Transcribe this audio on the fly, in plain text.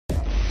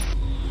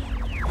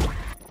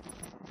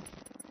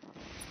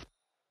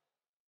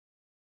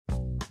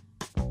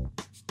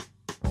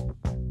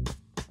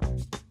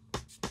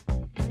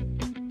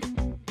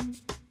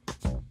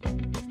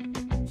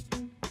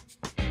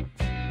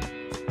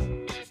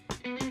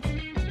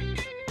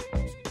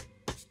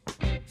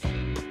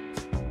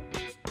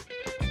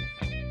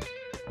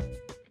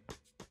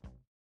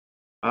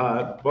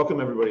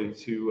Welcome everybody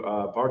to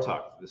Bar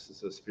Talk. This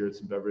is a spirits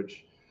and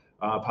beverage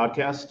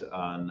podcast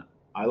on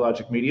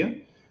iLogic Media.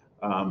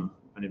 My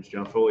name is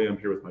John Foley. I'm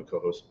here with my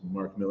co-host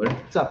Mark Miller.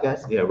 What's up,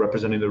 guys? Yeah,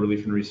 representing the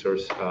Relief and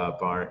Resource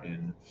Bar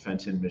in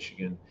Fenton,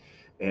 Michigan.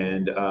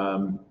 And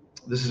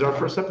this is our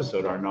first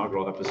episode, our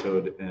inaugural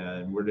episode,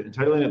 and we're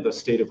entitling it The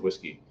State of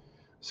Whiskey.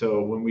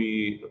 So when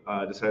we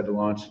decided to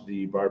launch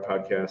the Bar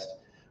podcast,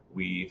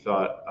 we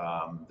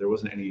thought there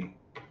wasn't any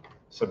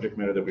subject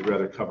matter that we'd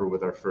rather cover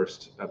with our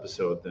first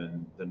episode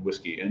than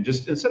whiskey. And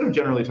just instead of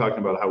generally talking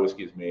about how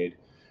whiskey is made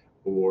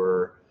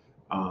or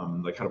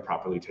like how to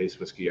properly taste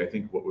whiskey, I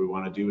think what we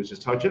want to do is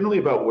just talk generally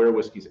about where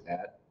whiskey's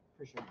at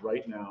For sure.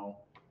 right now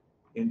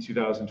in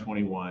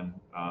 2021.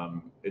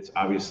 It's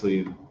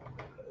obviously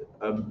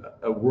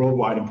a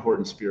worldwide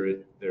important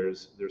spirit.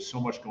 There's so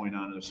much going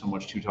on and there's so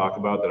much to talk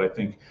about that I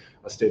think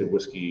a state of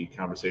whiskey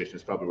conversation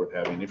is probably worth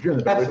having. If you're in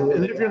the beverage,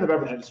 you're in the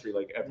beverage industry,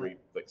 like every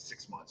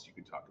 6 months, you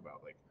could talk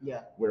about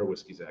where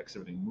whiskey's at, because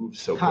everything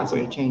moves so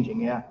constantly quickly.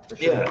 Changing, for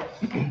sure.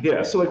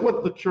 Yeah. So like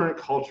what the current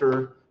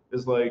culture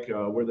is like,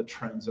 where the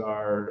trends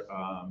are,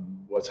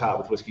 what's hot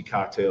with whiskey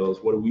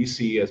cocktails, what do we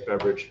see as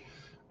beverage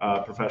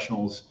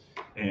professionals,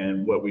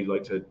 and what we'd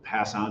like to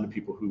pass on to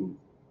people who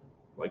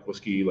like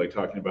whiskey, like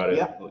talking about it,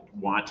 like,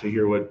 want to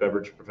hear what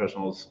beverage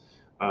professionals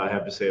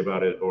have to say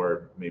about it,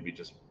 or maybe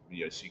just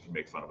so you can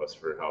make fun of us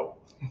for how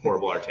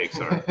horrible our takes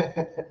are.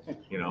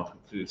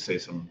 To say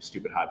some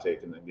stupid hot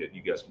take, and then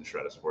you guys can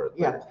shred us for it.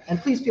 Yeah, and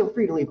please feel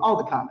free to leave all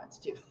the comments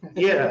too.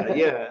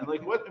 yeah, and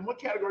like what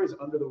categories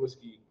under the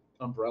whiskey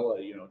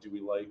umbrella, do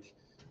we like?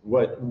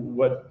 What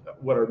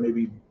are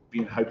maybe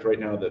being hyped right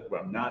now that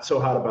I'm not so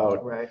hot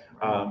about? Right.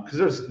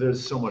 Because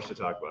there's so much to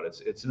talk about.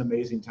 It's an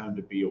amazing time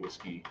to be a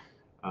whiskey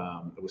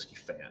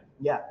fan.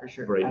 Yeah, for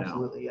sure. Right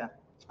Absolutely, now.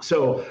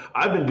 So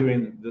I've been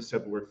doing this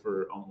type of work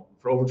for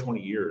over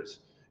 20 years.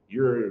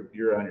 You're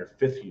on your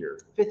fifth year.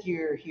 Fifth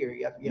year here.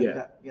 Yep.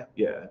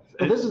 Yeah.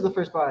 So this is the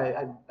first bar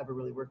I've ever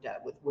really worked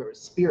at where it was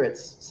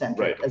spirits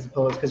centric, as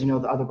opposed, because the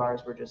other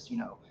bars were just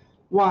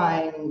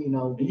wine.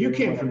 You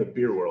came from the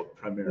beer world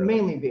primarily.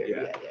 Mainly beer.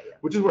 Yeah.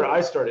 Which is where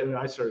I started.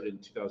 I started in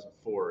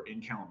 2004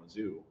 in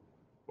Kalamazoo.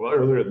 Well,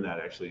 earlier than that,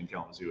 actually, in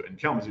Kalamazoo. And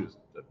Kalamazoo is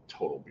a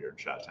total beer and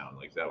shot town.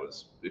 Like that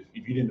was, if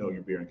you didn't know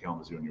your beer in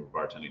Kalamazoo and you were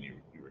bartending,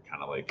 you were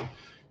kind of like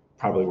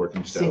probably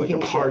working just at like a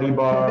party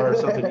bar or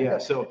something. Yeah.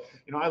 So,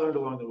 I learned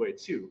along the way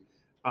too.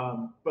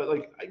 But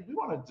like, we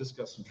want to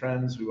discuss some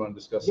trends. We want to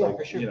discuss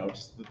for sure.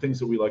 Just the things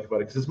that we like about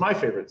it. Because it's my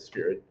favorite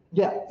spirit.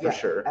 Yeah. For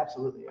sure.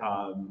 Absolutely.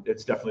 Yeah.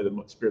 It's definitely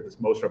the spirit that's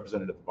most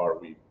represented at the bar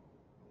we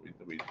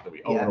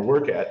own or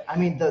work at. I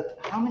mean,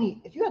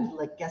 if you had to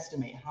like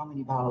guesstimate how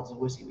many bottles of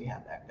whiskey we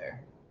have back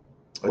there.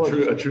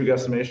 A true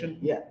guesstimation?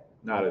 Yeah.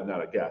 Not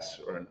a guess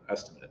or an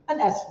estimate.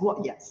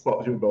 Well, yes.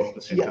 Well, doing both at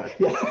the same time.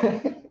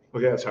 Yeah.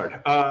 Okay, that's hard.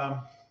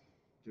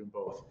 Doing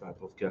both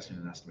guessing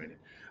and estimating.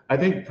 I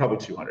think probably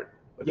 200.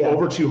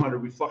 Over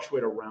 200. We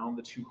fluctuate around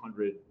the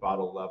 200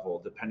 bottle level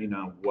depending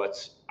on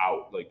what's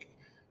out. Like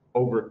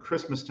over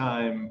Christmas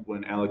time,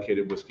 when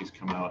allocated whiskeys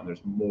come out and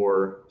there's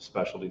more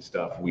specialty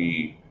stuff,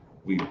 we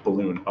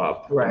balloon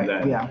up. Right.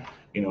 And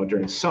then,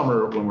 during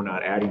summer, when we're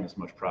not adding as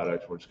much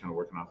product, we're just kind of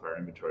working off our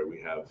inventory. We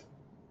have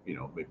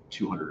maybe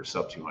 200 or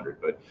sub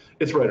 200, but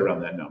it's right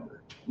around that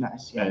number.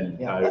 Nice.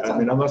 And I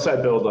mean, unless I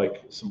build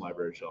like some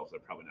library shelves,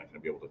 I'm probably not going to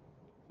be able to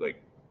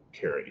like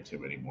carry too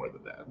many more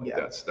than that. Like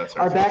that's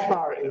our back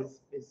bar is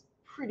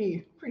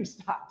pretty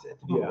stocked at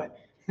the moment.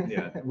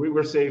 Yeah. We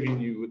were saving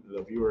you,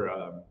 the viewer,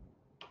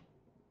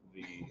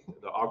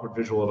 the awkward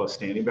visual of us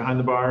standing behind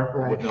the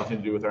bar with nothing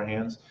to do with our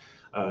hands,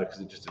 because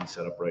it just didn't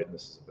set up right, and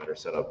this is a better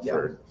setup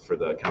for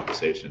the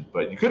conversation.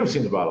 But you could have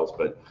seen the bottles,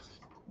 but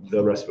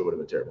the rest of it would have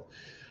been terrible.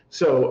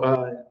 So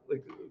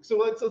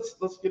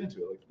let's get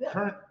into it.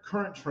 Like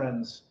current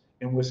trends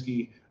in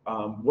whiskey.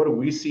 What do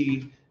we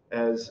see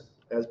as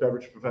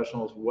beverage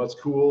professionals? What's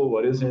cool?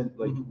 What isn't?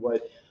 Like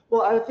what?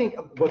 Well, I think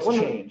what's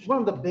changed. One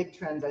of the big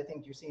trends I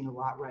think you're seeing a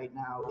lot right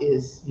now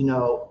is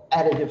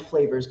additive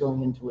flavors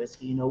going into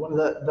whiskey. One of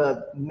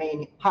the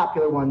main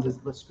popular ones is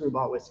the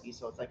screwball whiskey.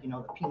 So it's like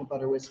the peanut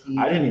butter whiskey.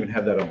 I didn't even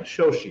have that on the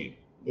show sheet.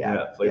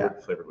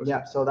 Flavored whiskey.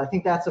 Yeah, so I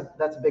think that's a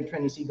big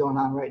trend you see going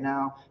on right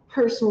now.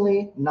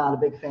 Personally, not a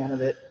big fan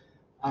of it.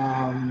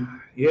 I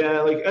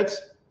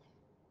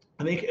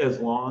think as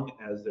long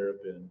as there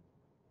have been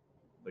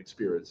like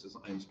spirits,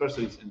 and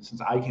especially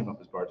since I came up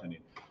as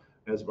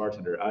a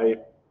bartender,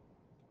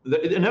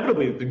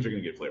 inevitably things are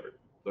going to get flavored.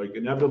 Like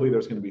inevitably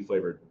there's going to be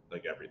flavored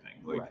like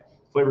everything. Like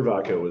flavored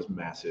vodka was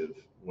massive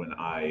when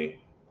I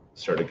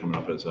started coming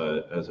up as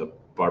a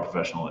bar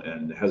professional,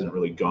 and it hasn't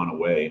really gone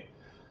away.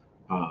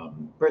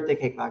 Birthday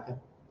cake vodka.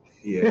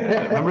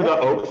 Yeah, remember the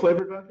oak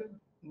flavored vodka?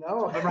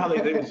 No. Remember how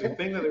there was a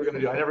thing that they were going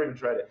to do? I never even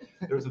tried it.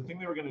 There was a thing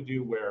they were going to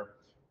do where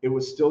it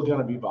was still going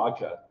to be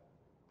vodka,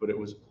 but it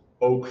was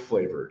oak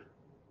flavored,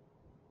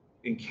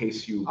 in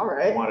case you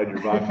wanted your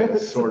vodka to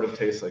sort of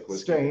taste like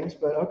whiskey. Strange,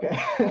 but okay.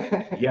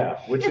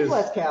 Yeah, which it's is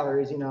less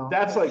calories,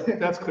 That's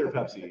clear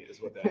Pepsi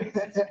is what that is.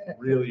 It's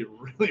really,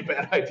 really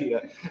bad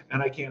idea,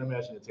 and I can't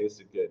imagine it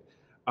tasted good.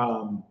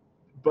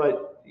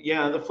 But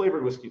yeah, the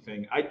flavored whiskey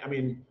thing. I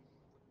mean,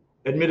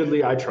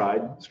 admittedly, I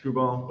tried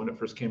Screwball when it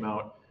first came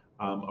out.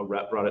 A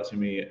rep brought it to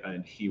me,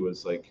 and he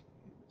was like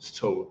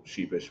so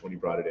sheepish when he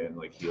brought it in.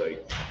 Like he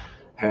like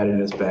had it in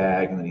his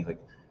bag, and then he like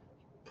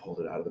pulled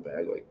it out of the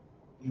bag, like,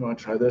 you want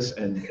to try this?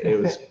 And it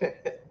was.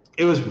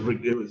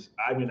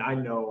 I mean, I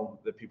know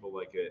that people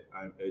like it.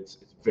 It's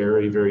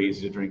very, very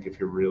easy to drink if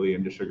you're really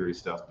into sugary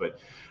stuff, but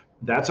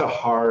that's a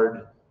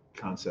hard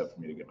concept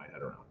for me to get my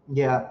head around.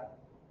 Yeah,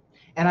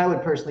 and I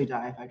would personally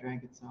die if I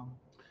drank it. So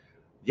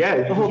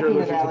yeah, the whole you're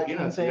peanut allergic to allergy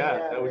peanuts. thing, Yeah,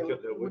 that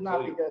it would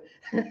not be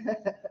kill you.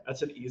 good.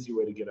 That's an easy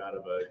way to get out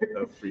of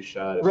a free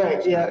shot. if Right, you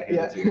just yeah,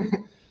 kinda hand it to you. yeah.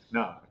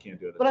 No, I can't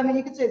do it. But I mean,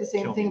 you could say the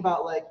same Kill thing me.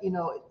 about like,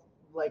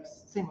 like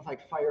same with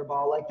like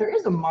Fireball. Like there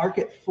is a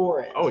market for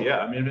it. Oh yeah,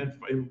 I mean,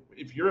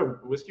 if you're a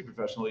whiskey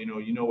professional,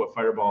 you know what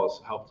Fireball has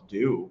helped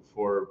do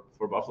for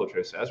Buffalo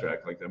Trace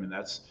Sazerac. Like, I mean,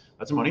 that's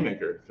a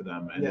moneymaker for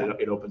them, and Yeah.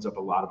 it opens up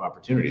a lot of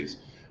opportunities.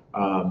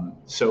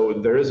 So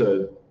there's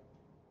a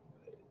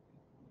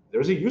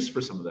use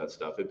for some of that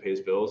stuff. It pays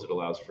bills. It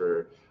allows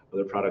for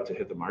other product to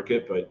hit the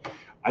market. But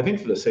I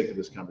think for the sake of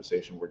this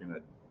conversation, we're going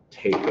to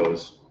take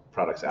those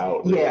products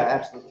out. Yeah,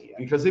 absolutely. Yeah.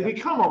 Because they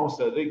become a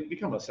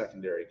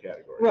secondary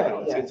category. Right.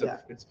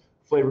 It's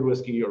flavored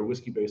whiskey or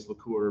whiskey-based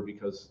liqueur,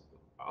 because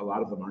a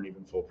lot of them aren't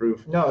even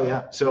foolproof. No,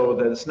 yeah. So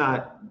that's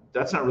not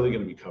really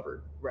going to be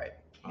covered. Right.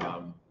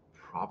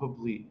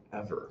 Probably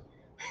ever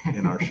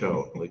in our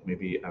show, like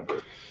maybe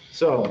ever.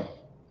 So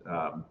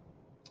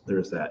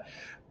there's that.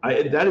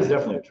 That is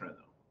definitely a trend,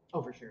 though.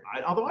 Oh, for sure.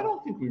 Although I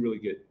don't think we really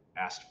get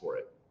asked for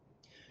it.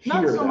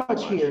 Not here so that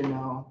much here,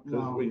 no.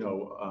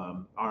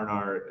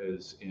 R&R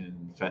is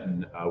in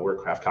Fenton. We're a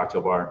craft cocktail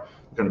bar,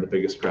 kind of the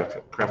biggest craft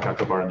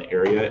cocktail bar in the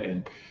area,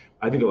 and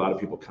I think a lot of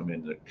people come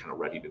in kind of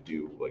ready to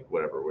do like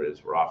whatever it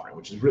is we're offering,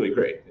 which is really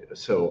great.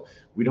 So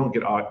we don't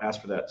get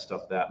asked for that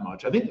stuff that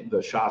much. I think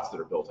the shots that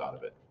are built out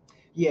of it.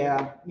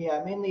 Yeah,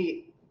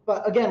 mainly.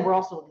 But again, we're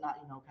also not,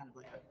 kind of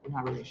like we're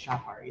not really a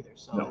shot bar either.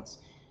 So No. it's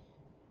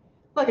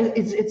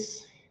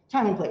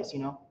time and place,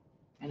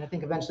 And I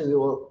think eventually we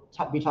will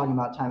be talking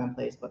about time and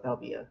place, but that'll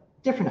be a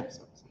different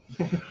episode.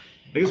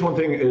 I guess one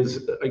thing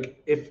is,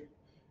 like, if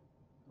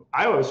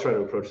I always try to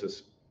approach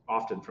this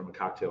often from a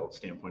cocktail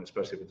standpoint,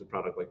 especially if it's a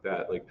product like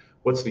that, like,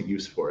 what's the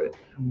use for it?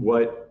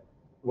 Mm-hmm.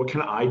 What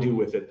can I do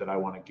with it that I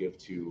want to give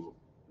to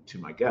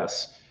my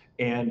guests?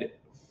 And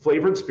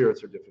flavored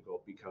spirits are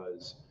difficult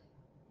because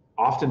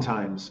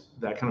oftentimes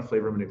that kind of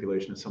flavor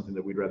manipulation is something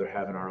that we'd rather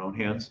have in our own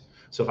hands.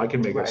 So if I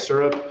can make a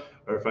syrup,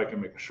 or if I can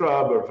make a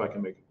shrub, or if I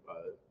can make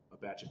a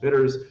batch of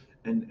bitters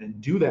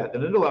and do that,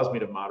 then it allows me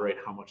to moderate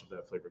how much of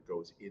that flavor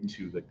goes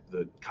into the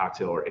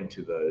cocktail or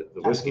into the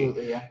whiskey.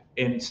 Absolutely, yeah.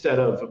 Instead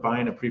of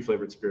buying a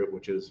pre-flavored spirit,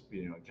 which is,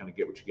 kind of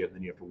get what you get, and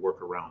then you have to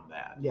work around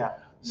that. Yeah.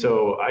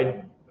 So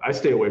I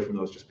stay away from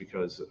those just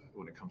because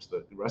when it comes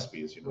to the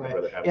recipes, I'd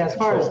rather have as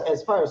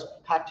far as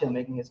cocktail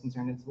making is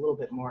concerned, it's a little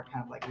bit more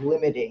kind of like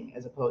limiting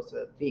as opposed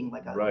to being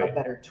like a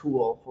better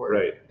tool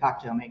for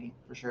cocktail making,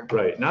 for sure.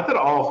 Right. Not that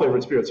all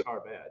flavored spirits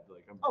are bad.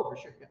 Like, for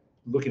sure. Yeah.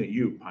 Looking at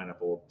you,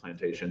 Pineapple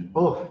Plantation.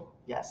 Oh,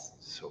 yes.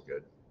 So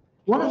good.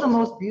 One of the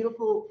most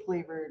beautiful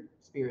flavored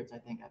spirits I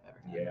think I've ever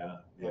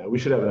had. Yeah. We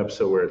should have an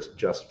episode where it's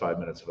just 5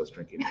 minutes of us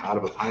drinking out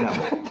of a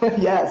pineapple.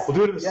 Yes. We'll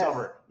do it in the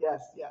summer.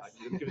 Yes. You're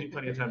giving me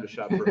plenty of time to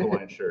shop for a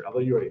Hawaiian shirt, although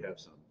you already have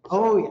some.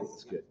 So yes.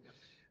 It's good.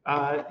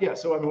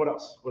 So I mean, what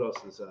else? What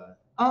else is worth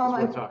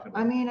talking about?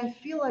 I mean, I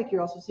feel like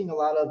you're also seeing a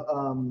lot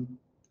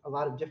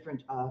of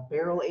different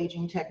barrel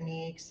aging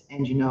techniques,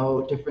 and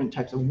different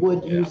types of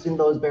wood used in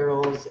those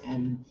barrels,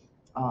 and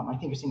I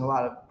think you're seeing a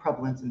lot of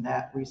prevalence in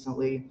that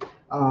recently.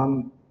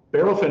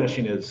 Barrel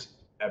finishing is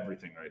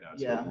everything right now.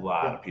 It's a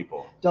lot of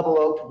people. Double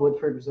oaked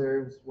Woodford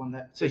Reserves, one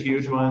that it's a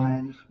huge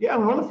one. Yeah,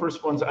 one of the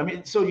first ones. I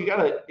mean, so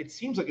it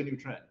seems like a new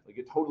trend. Like,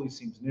 it totally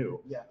seems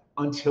new. Yeah.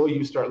 Until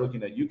you start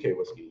looking at UK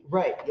whiskey.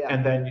 Right. Yeah.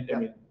 And then I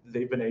mean,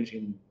 they've been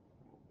aging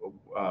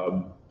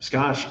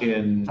Scotch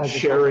in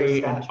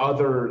sherry and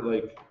other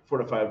like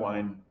fortified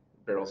wine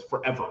barrels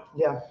forever.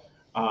 Yeah.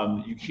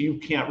 You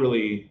can't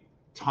really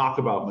talk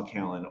about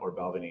Macallan or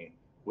Balvenie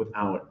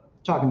without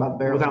talking about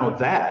barrel. Without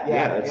that,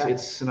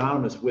 it's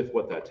synonymous with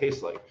what that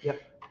tastes like.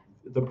 Yep.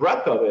 The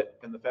breadth of it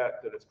and the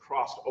fact that it's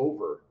crossed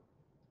over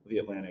the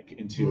Atlantic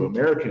into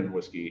American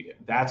whiskey,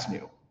 that's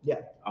new.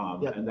 Yeah.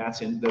 And that's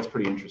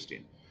pretty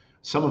interesting.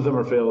 Some of them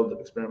are failed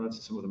experiments,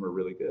 and some of them are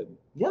really good.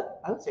 Yeah,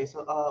 I would say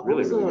so.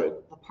 Really good.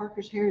 The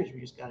Parker's Heritage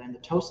we just got in, the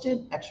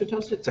toasted, extra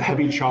toasted. It's a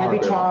heavy char.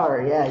 Heavy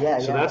char, yeah.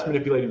 So that's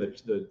manipulating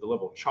the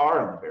level of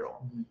char in the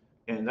barrel. Mm-hmm.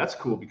 And that's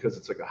cool because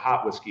it's like a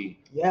hot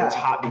whiskey. Yeah. It's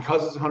hot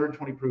because it's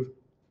 120 proof,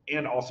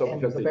 and also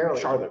because they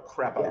char the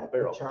crap out of the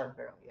barrel. Charred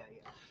barrel, yeah.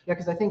 Yeah,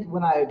 because I think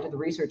when I did the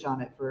research on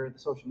it for the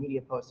social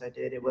media post I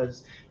did, it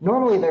was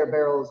normally their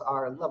barrels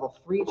are level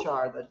 3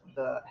 char,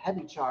 the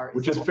heavy char is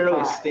which is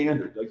fairly 5.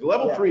 standard. Like, the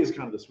level 3 is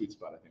kind of the sweet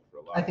spot, I think, for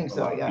a lot. I think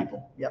so. Yeah.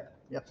 People. Yep.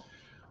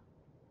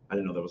 I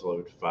didn't know that was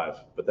level 5,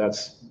 but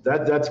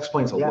that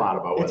explains a lot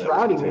about what it's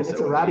rowdy, man. It's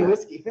a rowdy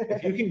whiskey.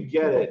 If you can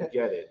get it.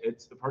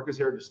 It's the Parker's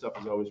Heritage stuff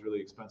is always really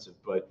expensive,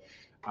 but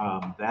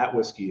that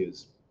whiskey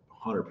is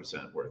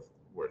 100% worth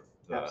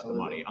the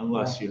Absolutely. money,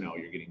 unless you're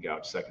getting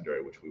gouged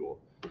secondary, which we'll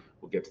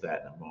get to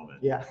that in a moment.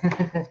 Yeah.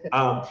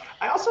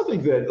 I also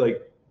think that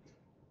like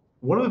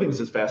one of the things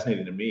that's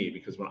fascinating to me,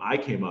 because when I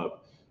came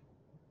up,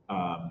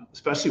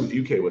 especially with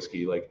UK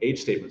whiskey, like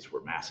age statements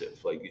were massive.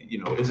 Like,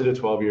 is it a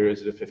 12-year?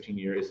 Is it a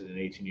 15-year? Is it an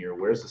 18-year?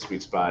 Where's the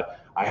sweet spot?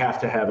 I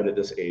have to have it at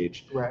this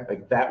age. Right.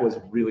 Like that was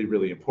really,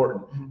 really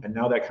important. And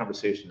now that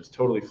conversation is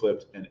totally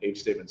flipped, and age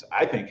statements,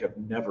 I think, have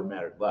never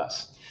mattered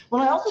less.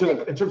 Well, I also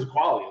think, in terms of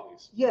quality, at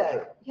least.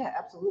 Yeah, yeah,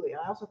 absolutely.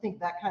 And I also think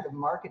that kind of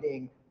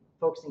marketing,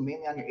 focusing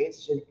mainly on your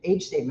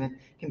age statement,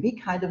 can be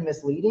kind of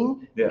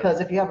misleading,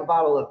 because if you have a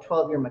bottle of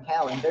 12-year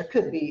Macallan, there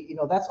could be,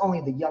 that's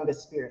only the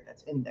youngest spirit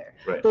that's in there.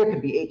 Right. There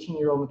could be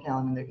 18-year-old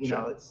Macallan in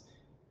there, it's.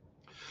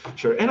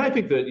 Sure. And I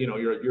think that,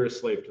 you're a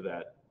slave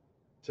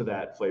to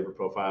that flavor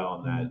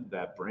profile and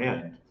that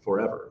brand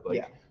forever.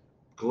 Like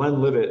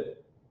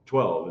Glenlivet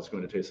 12 is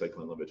going to taste like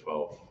Glenlivet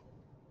 12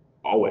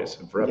 always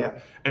and forever. Yeah.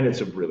 And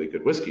it's a really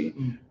good whiskey.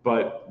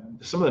 But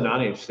some of the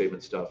non-age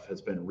statement stuff has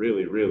been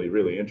really, really,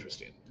 really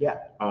interesting. Yeah,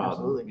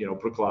 absolutely.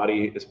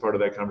 Bruichladdich is part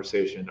of that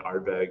conversation.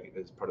 Ardbeg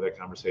is part of that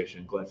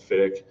conversation.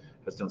 Glenfiddich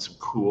has done some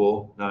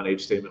cool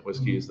non-age statement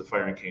whiskeys. The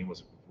Fire and Cane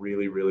was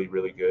really, really,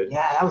 really good.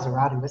 Yeah, that was a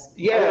rowdy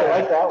whiskey. Yeah, I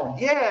like that one.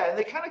 Yeah, and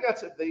they kind of got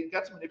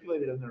to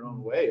manipulate it in their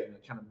own way, and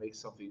it kind of makes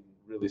something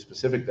really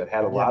specific that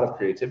had a lot of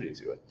creativity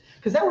to it.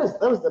 Because that was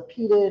the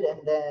peated and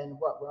then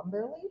rum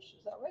barrel aged,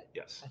 is that right?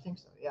 Yes, I think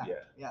so.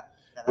 Yeah.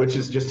 Which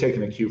is just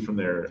taking a cue from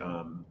their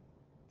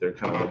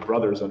kind of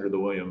brothers under the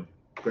William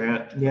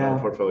Grant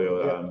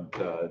portfolio,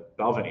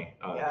 Balvenie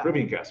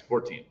Caribbean Cask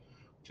 14,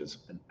 which is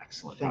an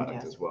excellent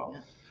product as well.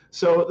 Yeah.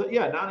 So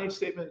non-age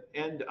statement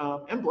and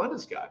blended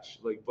Scotch.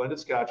 Like blended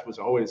Scotch was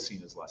always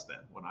seen as less than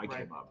when I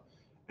came up,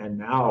 and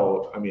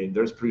now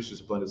there's producers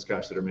of blended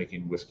Scotch that are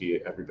making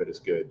whiskey every bit as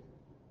good,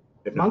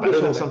 if not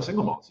better than some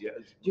single malts. Yeah,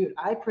 dude,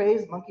 I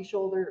praise Monkey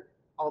Shoulder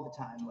all the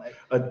time. Like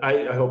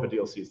I hope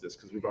Adil sees this,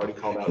 because we've already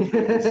called out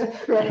Here's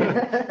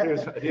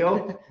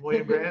Adil,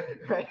 William Grant.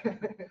 Right.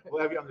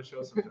 We'll have you on the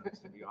show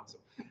sometimes. It'd be awesome.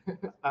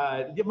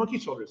 Monkey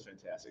Shoulder is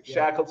fantastic.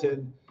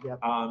 Shackleton. Yep.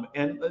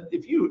 And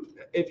if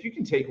you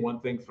can take one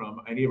thing from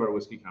any of our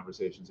whiskey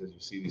conversations as you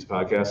see these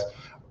podcasts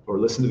or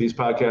listen to these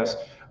podcasts,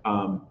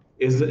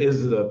 is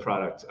the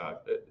products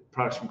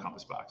from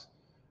Compass Box.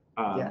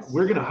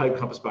 We're going to hype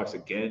Compass Box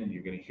again.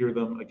 You're going to hear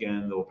them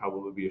again. There will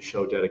probably be a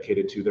show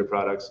dedicated to their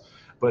products.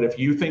 But if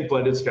you think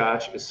blended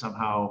Scotch is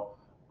somehow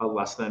a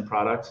less than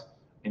product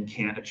and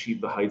can't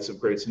achieve the heights of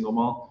great single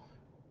malt,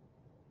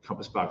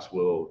 Compass Box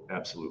will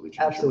absolutely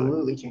change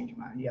your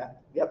mind. Yeah.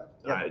 Yep.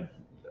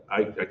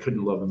 I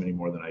couldn't love them any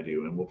more than I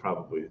do, and we'll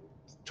probably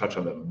touch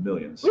on them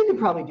millions. We could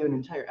probably do an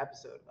entire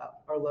episode about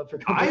our love for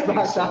Compass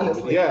Box,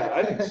 honestly. Yeah,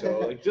 I think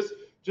so. Like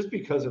just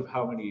because of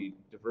how many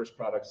diverse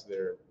products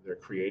they're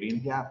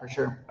creating. Yeah, for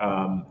sure.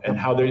 And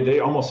how they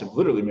almost have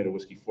literally made a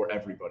whiskey for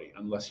everybody,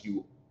 unless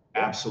you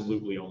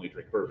absolutely only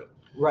drink bourbon.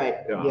 Right.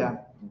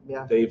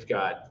 They've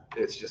got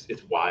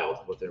it's wild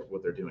what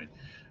they're doing.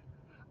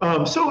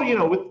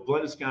 So with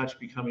blended Scotch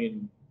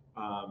becoming,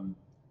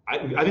 I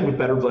think with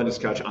better blended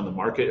Scotch on the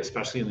market,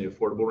 especially in the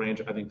affordable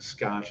range, I think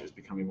Scotch is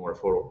becoming more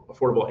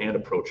affordable and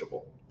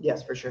approachable.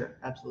 Yes, for sure,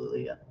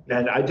 absolutely, yeah.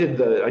 And I did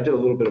a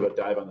little bit of a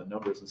dive on the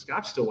numbers, and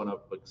Scotch still went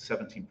up like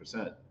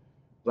 17%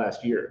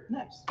 last year.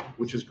 Nice.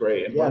 Which is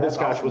great. And blended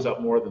Scotch was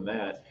up more than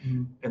that,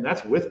 and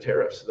that's with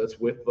tariffs. That's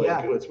with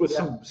it's with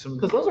some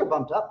because those are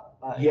bumped up.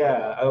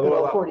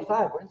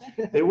 45, weren't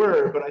they? They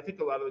were, but I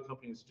think a lot of the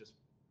companies just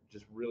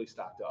really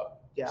stocked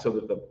up. Yeah. So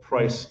that the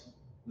price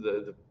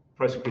the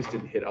price increase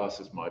didn't hit us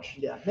as much.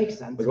 Yeah, makes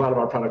sense. Like a lot of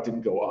our product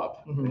didn't go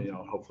up. And,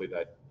 hopefully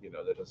that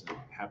that doesn't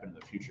happen in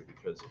the future,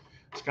 because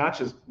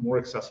Scotch is more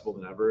accessible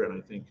than ever,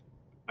 and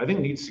I think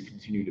needs to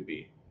continue to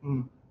be.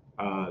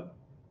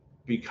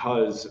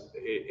 Because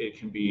it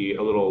can be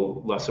a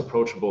little less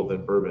approachable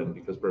than bourbon,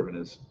 because bourbon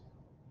is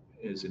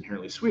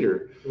inherently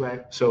sweeter.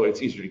 Right. So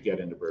it's easier to get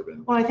into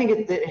bourbon. Well, I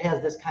think it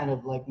has this kind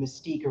of like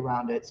mystique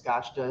around it.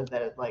 Scotch does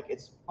that.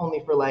 It's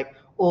only for like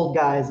old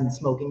guys in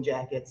smoking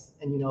jackets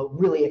and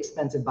really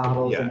expensive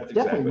bottles. Yeah, and it's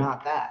definitely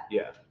not that.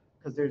 Yeah.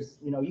 Because there's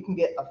you can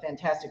get a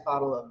fantastic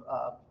bottle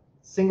of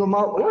single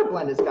malt or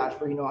blended Scotch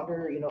for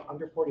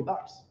under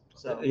 $40.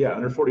 So yeah,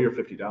 under $40 or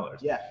 $50.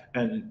 Yeah.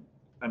 And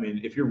I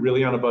mean, if you're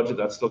really on a budget,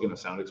 that's still going to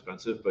sound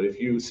expensive. But if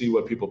you see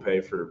what people pay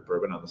for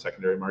bourbon on the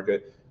secondary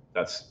market,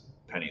 that's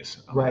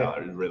pennies on the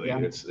dollar. Really,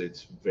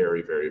 it's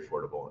very, very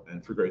affordable.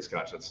 And for great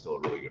Scotch, that's still a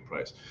really good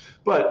price.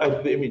 But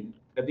I mean,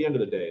 at the end of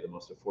the day, the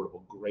most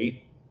affordable,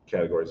 great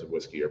categories of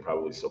whiskey are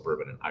probably still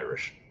bourbon and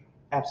Irish.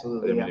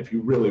 Absolutely. I mean, if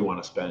you really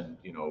want to spend,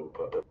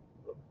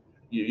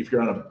 if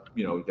you're on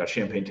you've got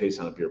champagne taste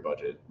on a beer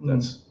budget,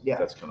 that's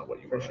kind of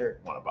what you want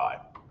to buy.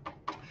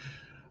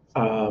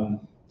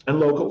 And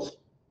locals.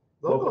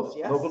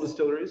 Yes. Local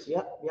distilleries.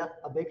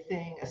 Yep. A big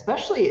thing,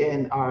 especially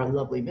in our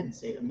lovely Mitten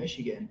State of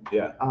Michigan.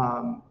 Yeah.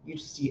 You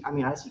see,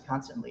 I see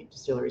constantly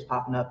distilleries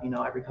popping up,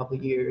 every couple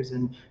of years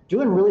and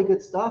doing really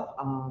good stuff.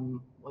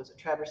 Was it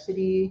Traverse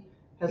City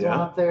has one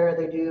up there?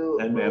 They do.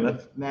 And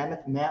Mammoth.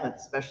 Mammoth,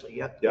 especially.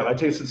 Yep. Yeah, I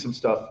tasted some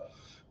stuff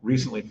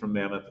recently from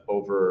Mammoth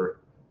over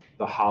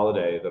the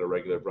holiday that a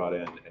regular brought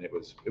in, and it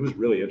was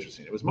really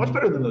interesting. It was much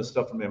better than the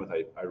stuff from Mammoth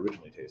I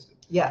originally tasted.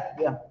 Yeah,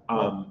 yeah.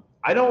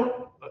 I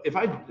don't.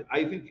 I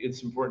think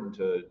it's important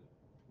to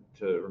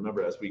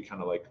remember as we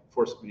kind of like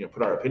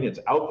put our opinions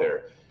out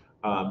there.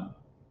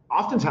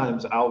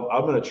 Oftentimes, I'm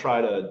going to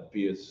try to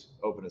be as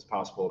open as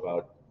possible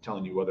about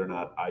telling you whether or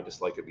not I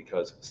dislike it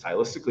because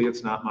stylistically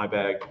it's not my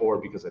bag, or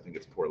because I think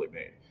it's poorly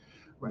made.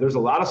 Right. There's a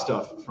lot of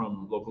stuff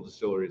from local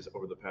distilleries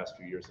over the past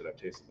few years that I've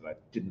tasted that I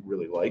didn't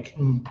really like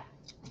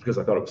because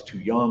I thought it was too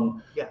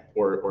young,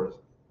 or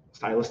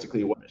stylistically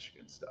it wasn't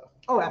Michigan stuff.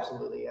 Oh,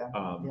 absolutely,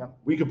 yeah.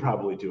 We could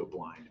probably do a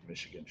blind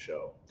Michigan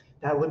show.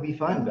 That would be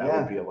fun. That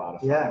would be a lot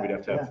of fun. Yeah. We'd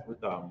have to have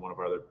one of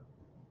our other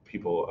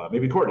people,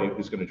 maybe Courtney,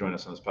 who's going to join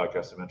us on this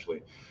podcast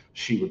eventually.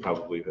 She would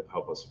probably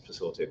help us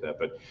facilitate that.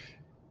 But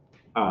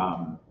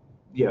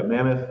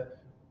Mammoth,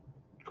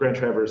 Grand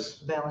Traverse,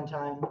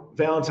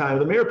 Valentine.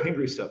 The Mayor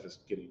Pingree stuff is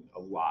getting a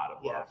lot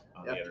of love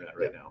on the internet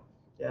right now.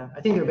 Yeah,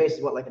 I think they're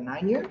based like a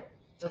 9-year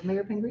of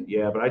Mayor Pingree.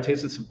 Yeah, but I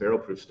tasted some barrel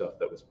proof stuff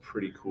that was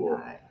pretty cool.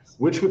 Nice.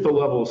 Which, with the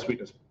level of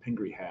sweetness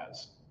Pingree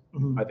has,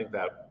 I think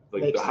that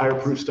makes the higher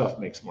sense. Proof stuff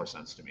makes more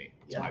sense to me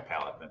to my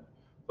palate than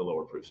the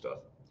lower proof stuff.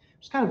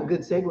 It's kind of a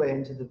good segue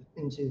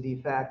into the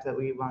fact that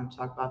we want to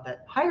talk about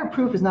that higher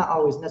proof is not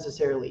always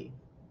necessarily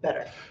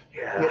better.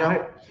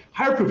 Yeah,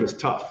 higher proof is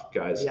tough,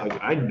 guys. Yeah.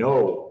 I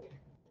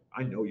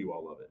know you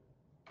all love it.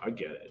 I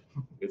get it.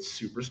 It's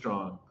super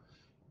strong.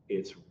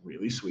 It's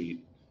really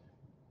sweet.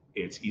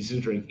 It's easy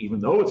to drink,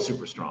 even though it's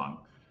super strong.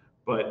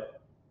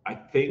 But I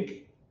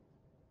think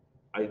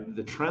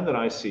the trend that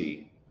I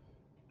see,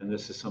 and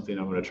this is something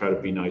I'm going to try to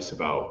be nice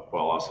about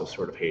while also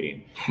sort of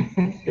hating,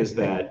 is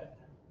that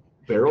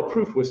barrel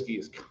proof whiskey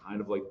is kind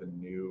of like the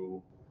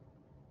new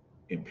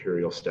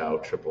Imperial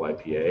Stout Triple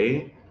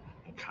IPA,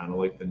 and kind of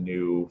like the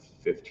new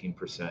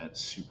 15%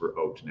 Super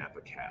Oaked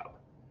Napa Cab.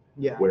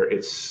 Yeah. Where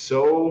it's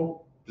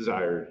so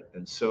desired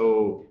and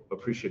so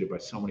appreciated by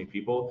so many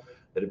people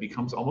that it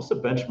becomes almost a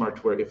benchmark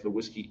to where if the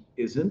whiskey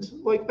isn't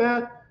like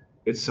that,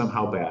 it's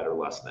somehow bad or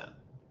less than,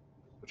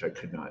 which I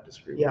could not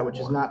disagree with. Yeah, which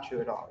is not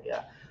true at all.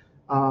 Yeah.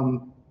 I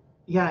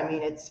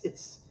mean,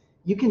 it's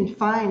you can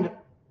find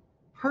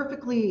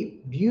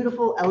perfectly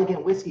beautiful,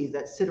 elegant whiskeys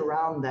that sit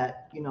around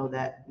that,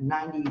 that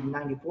 90,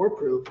 94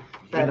 proof.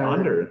 That even are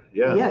under,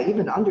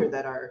 even under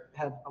that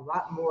have a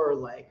lot more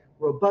like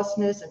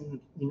robustness and,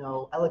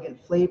 elegant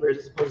flavors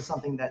as opposed to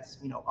something that's,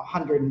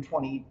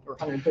 120 or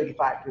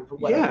 135 proof or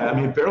whatever. Yeah, I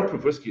mean, barrel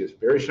proof whiskey is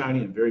very shiny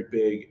and very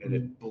big, and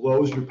it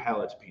blows your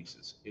palate to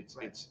pieces.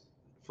 Its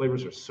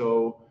flavors are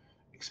so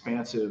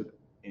expansive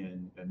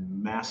and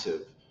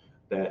massive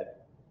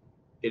that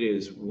it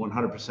is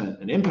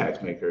 100% an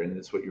impact maker, and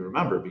it's what you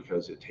remember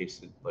because it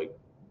tasted like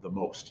the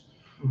most.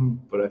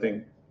 But I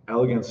think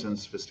elegance and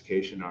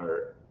sophistication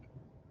are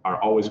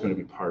always going to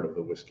be part of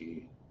the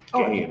whiskey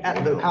game.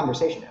 The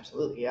conversation,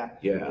 absolutely,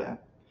 yeah.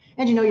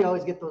 And you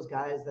always get those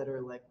guys that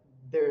are like,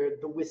 they're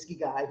the whiskey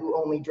guy who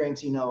only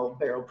drinks,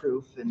 barrel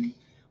proof and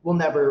will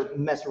never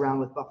mess around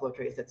with Buffalo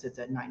Trace that sits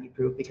at 90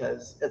 proof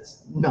because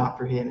that's not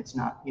for him. It's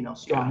not,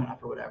 strong enough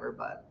or whatever,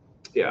 but.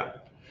 Yeah.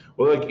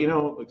 Well,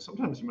 like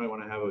sometimes you might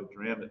want to have a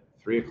dram at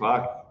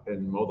 3:00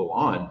 and mow the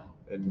lawn,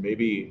 and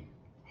maybe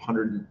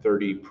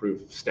 130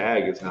 proof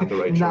Stag is not the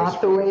right choice.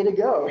 Not the way to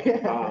go.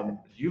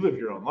 You live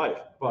your own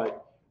life,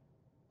 but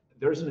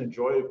there's an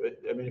enjoyment.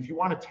 I mean, if you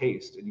want to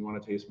taste and you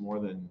want to taste more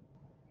than,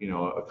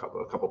 a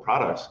couple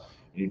products,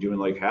 and you're doing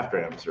like half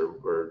drams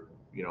or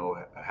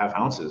half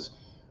ounces,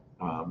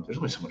 there's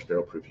only so much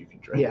barrel proof you can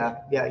drink.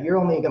 Yeah. You're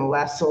only going to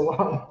last so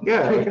long.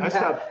 Yeah.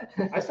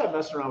 I stopped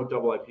messing around with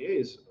double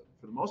IPAs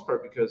for the most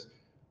part because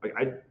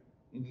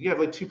you have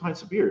like 2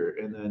 pints of beer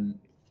and then,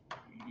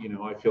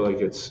 I feel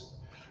like it's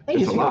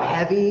just a feel lot.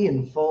 Heavy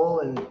and full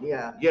and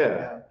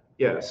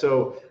Yeah.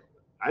 So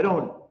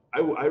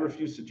I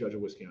refuse to judge a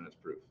whiskey on its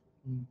proof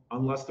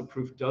unless the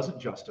proof doesn't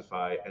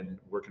justify and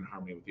work in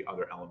harmony with the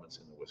other elements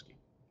in the whiskey.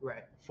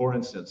 Right. For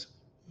instance,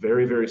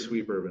 very, very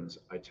sweet bourbons,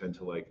 I tend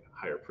to like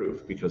higher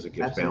proof because it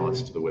gives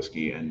balance to the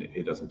whiskey and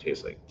it doesn't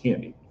taste like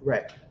candy.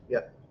 Right.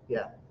 Yep.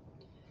 Yeah.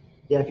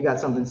 Yeah, if you got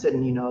something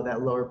sitting,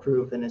 that lower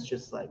proof and it's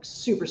just like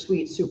super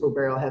sweet, super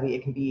barrel heavy,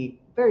 it can be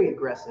very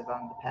aggressive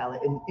on the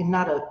palate in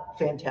not a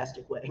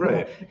fantastic way.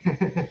 Right.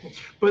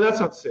 But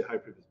that's not to say high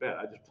proof is bad.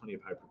 There's plenty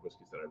of high proof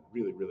whiskeys that I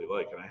really, really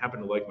like. And I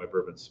happen to like my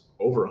bourbons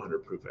over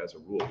 100 proof as a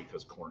rule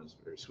because corn is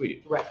very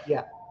sweet. Right,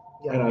 yeah.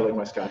 And I like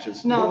my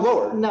scotches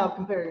lower. No,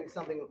 comparing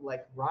something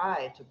like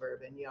rye to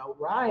bourbon,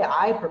 rye,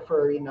 I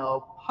prefer,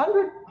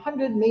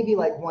 100, maybe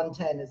like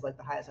 110 is like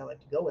the highest I like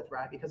to go with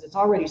rye because it's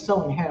already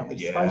so inherently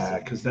spicy. Yeah,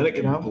 because then it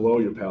can blow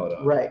your palate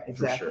up. Right,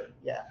 exactly. For sure.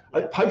 Yeah.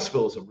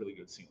 Pikesville is a really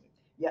good ceiling.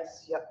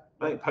 Yes, yep.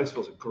 I think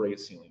Pikesville is a great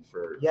ceiling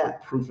for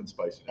proof and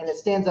spiciness. And it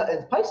stands up,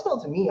 and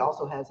Pikesville to me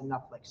also has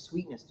enough like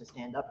sweetness to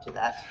stand up to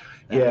that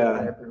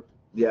proof.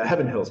 Yeah,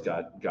 Heaven Hill's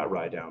got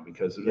rye down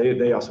because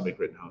they also make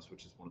Rittenhouse,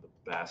 which is one of the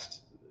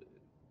best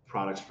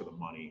products for the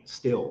money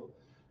still,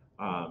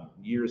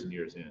 years and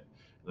years in. And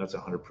that's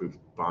 100 proof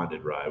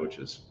bonded rye, which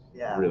is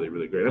really,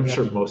 really great. I'm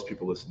sure most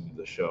people listening to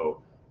the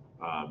show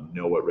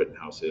know what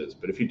Rittenhouse is.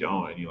 But if you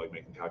don't and you like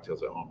making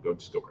cocktails at home,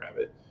 just go grab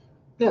it.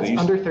 Yeah, it's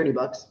under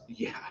 $30.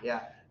 Yeah.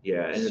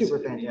 Yeah. And super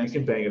fantastic. You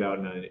can bang it out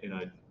in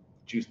a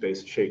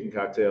juice-based shaken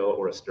cocktail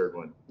or a stirred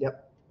one.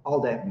 Yep. All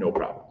day. No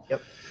problem.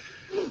 Yep.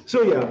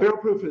 So yeah,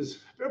 barrel-proof's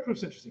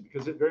interesting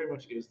because it very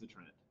much is the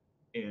trend.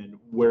 And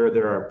where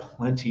there are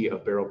plenty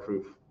of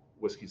barrel-proof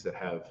whiskeys that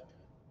have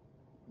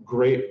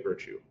great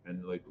virtue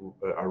and like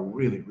are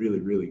really, really,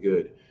 really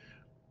good,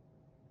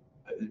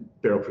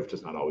 barrel-proof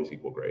does not always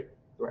equal great.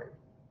 Right.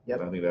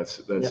 Yep. I think that's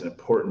an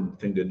important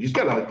thing you just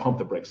gotta like pump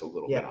the brakes a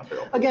little bit on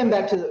barrel-proof. Again,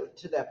 back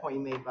to that point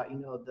you made about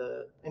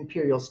the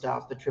imperial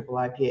stouts, the triple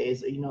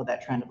IPAs,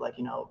 that trend of like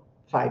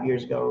 5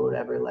 years ago or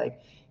whatever.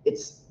 Like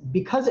it's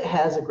because it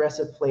has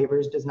aggressive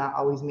flavors does not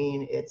always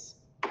mean it's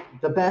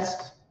the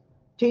best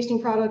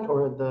tasting product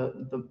or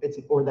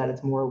that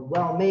it's more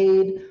well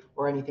made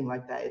or anything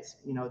like that. It's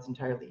it's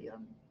entirely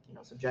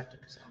subjective.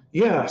 So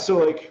yeah, so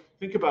like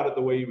think about it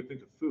the way you would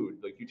think of food.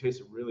 Like you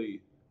taste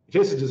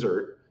a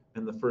dessert,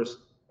 and the first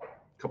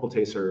couple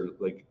tastes are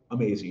like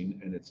amazing,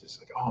 and it's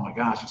just like, oh my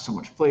gosh, there's so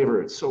much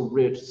flavor, it's so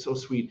rich, it's so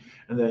sweet,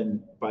 and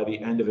then by the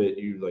end of it,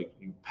 you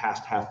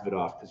passed half of it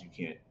off because you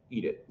can't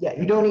eat it. Yeah,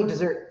 you don't eat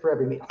dessert for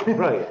every meal.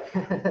 Right.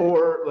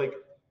 Or like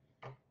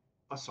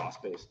a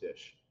sauce-based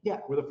dish. Yeah.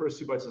 Where the first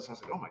 2 bites of the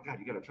sauce, like, oh my god,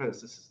 you got to try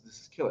this. This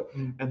is killer.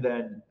 And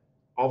then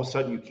all of a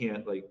sudden, you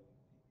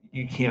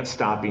can't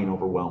stop being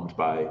overwhelmed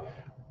by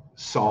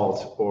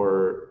salt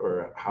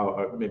or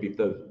how maybe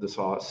the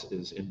sauce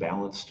is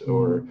imbalanced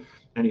or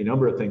any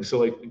number of things. So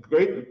like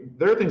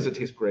there are things that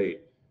taste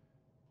great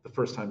the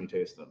first time you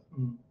taste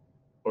them.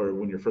 Or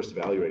when you're first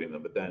evaluating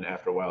them, but then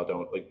after a while,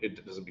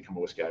 it doesn't become a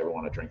whiskey I ever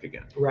want to drink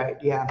again. Right.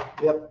 Yeah.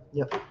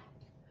 Yep.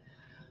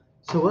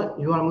 So what,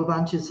 you want to move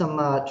on to some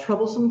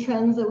troublesome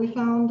trends that we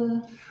found?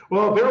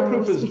 Well,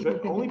 barrel-proof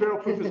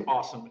is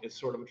awesome. It's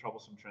sort of a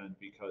troublesome trend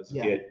because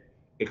it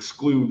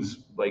excludes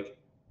like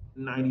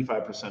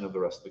 95% of the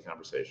rest of the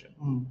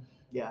conversation.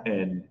 Yeah.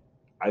 And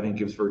I think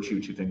gives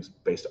virtue to things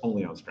based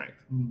only on strength,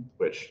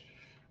 which,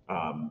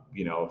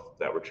 if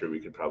that were true, we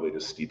could probably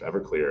just steep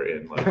Everclear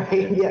in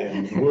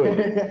wood,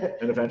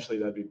 and eventually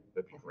that'd be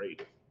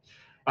great.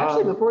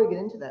 Actually, before we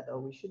get into that though,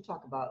 we should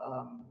talk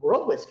about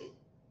world whiskey.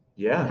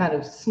 Yeah. Kind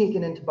of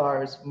sneaking into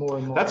bars more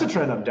and more. That's a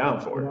trend I'm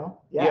down for.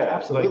 Yeah,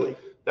 absolutely. Like,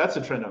 that's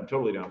a trend I'm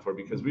totally down for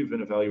because we've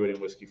been evaluating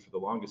whiskey for the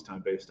longest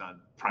time based on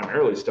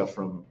primarily stuff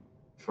from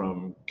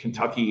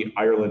Kentucky,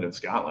 Ireland, and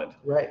Scotland.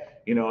 Right.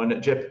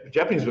 And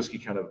Japanese whiskey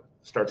kind of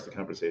starts the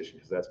conversation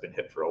because that's been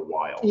hit for a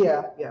while.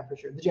 Yeah, for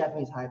sure. The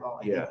Japanese highball,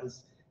 I think,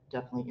 was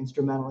definitely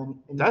instrumental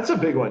in that's a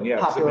big one,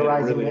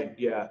 popularizing it.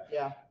 Yeah.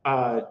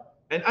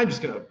 And I'm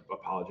just going to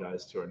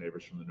apologize to our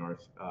neighbors from the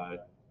north.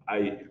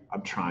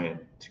 I'm trying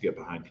to get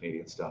behind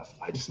Canadian stuff.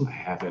 I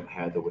haven't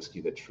had the whiskey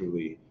that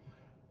truly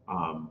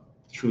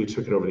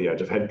took it over the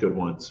edge. I've had good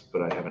ones,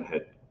 but I haven't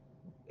had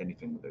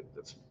anything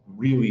that's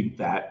really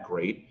that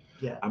great.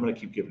 Yeah. I'm going to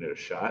keep giving it a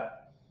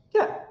shot.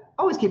 Yeah.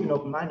 Always keep an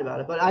open mind about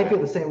it. But I feel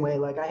the same way.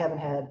 Like I haven't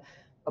had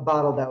a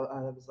bottle that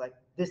was like,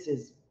 this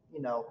is,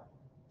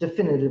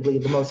 definitively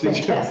the most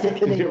fantastic.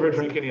 Did you ever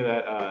drink any of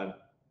that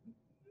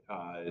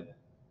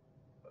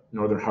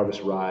Northern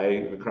Harvest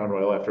Rye, the Crown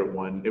Royal, after it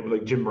won? It was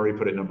like Jim Murray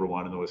put it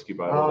 #1 in the whiskey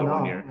Bible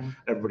one year.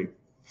 Everybody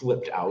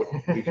flipped out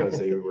because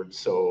they were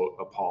so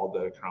appalled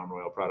that a Crown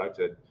Royal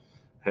product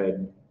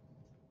had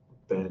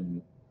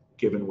been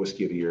given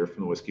Whiskey of the Year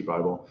from the Whiskey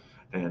Bible,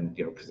 and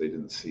because they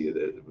didn't see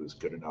that it was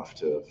good enough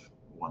to have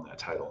won that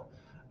title.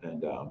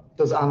 And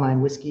those online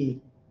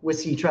whiskey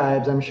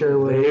tribes, I'm sure,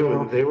 were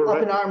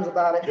up in arms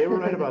about it. They were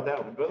right about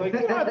that one. But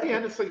at the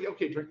end, it's like,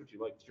 okay, drink what you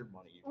like. It's your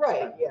money. You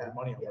right. Yeah. Your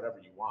money on whatever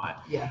you want.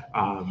 Yeah.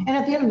 And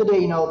at the end of the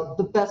day,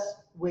 the best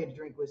way to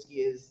drink whiskey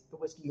is the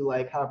whiskey you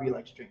like, however you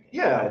like to drink it.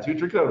 Yeah, to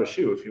drink it out of a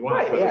shoe if you want.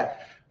 Right. But yeah.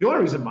 The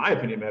only reason my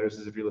opinion matters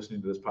is if you're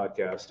listening to this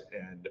podcast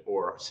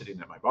or sitting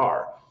at my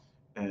bar,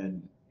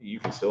 and you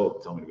can still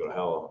tell me to go to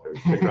hell or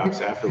kick rocks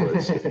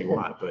afterwards if you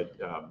want. But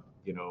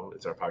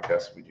it's our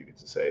podcast. We do get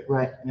to say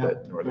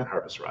that Northern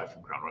Harvest Rye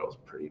from Crown Royal is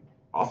pretty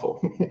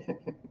awful.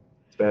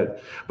 It's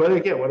bad. But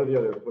again,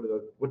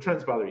 what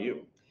trends bother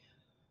you?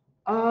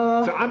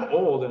 So I'm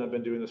old and I've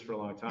been doing this for a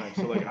long time.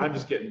 So like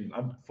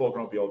I'm full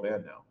grumpy old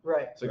man now.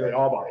 Right. So it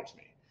all bothers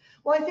me.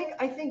 Well,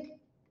 I think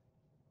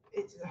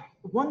it's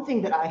one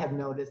thing that I have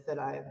noticed that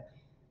I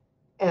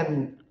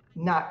am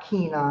not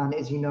keen on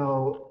is,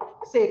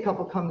 say a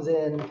couple comes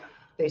in,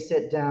 they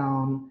sit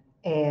down,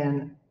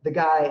 and the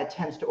guy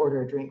attempts to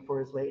order a drink for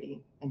his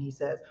lady, and he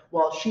says,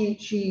 well,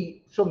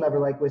 she'll never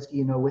like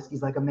whiskey,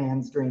 whiskey's like a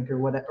man's drink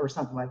or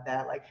something like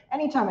that. Like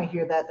anytime I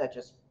hear that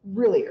just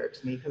really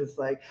irks me, because it's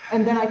like,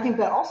 and then I think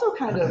that also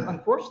kind of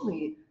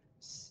unfortunately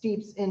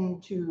steeps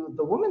into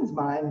the woman's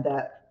mind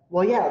that,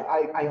 well, yeah,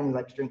 I only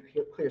like to drink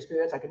clear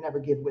spirits. I could never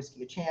give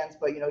whiskey a chance,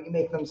 but you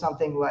make them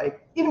something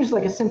like, even just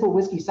like a simple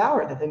whiskey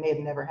sour that they may have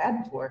never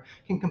had before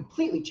can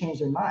completely change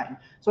their mind.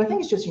 So I think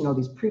it's just,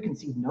 these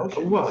preconceived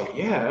notions. Well,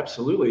 yeah,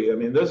 absolutely. I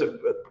mean,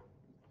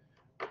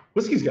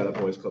 whiskey's got a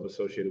boys club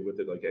associated with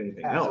it, like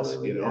anything else,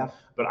 you know. Yeah.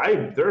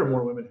 But there are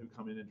more women who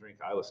come in and drink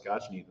Islay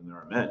Scotch neat than there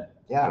are men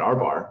at our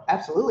bar.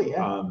 Absolutely,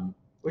 yeah.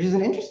 Which is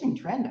an interesting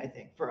trend, I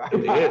think, for our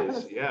It bar.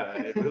 is, yeah,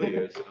 it really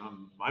is.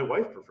 My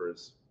wife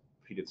prefers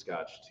peated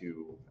Scotch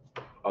to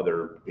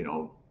other, you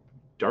know,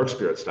 dark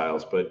spirit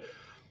styles, but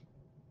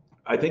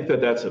I think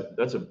that's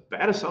a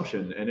bad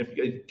assumption. And if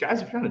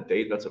you're on a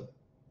date, that's a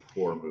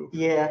poor move.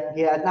 Yeah.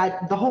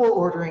 The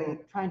whole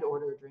trying to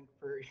order a drink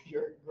for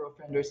your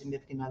girlfriend or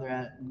significant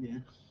other. Yeah.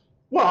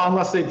 Well,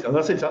 unless they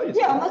tell you to.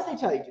 Yeah, unless they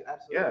tell you to.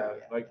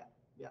 Absolutely.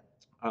 Yeah.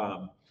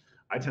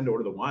 I tend to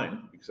order the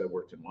wine because I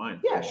worked in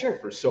wine. Yeah, sure.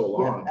 For so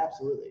long. Yeah,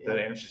 absolutely. Yeah. That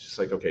Anne's just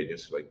like, okay,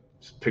 just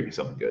pick me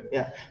something good.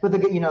 Yeah, but the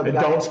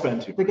guy don't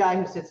spend too. The guy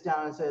who sits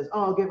down and says,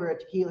 "Oh, I'll give her a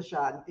tequila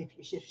shot," and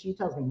if she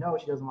tells me no,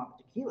 she doesn't want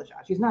the tequila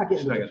shot. She's not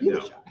getting the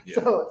tequila shot. Yeah.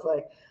 So it's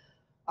like,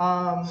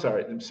 I'm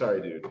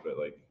sorry, dude, but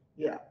like.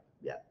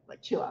 Yeah,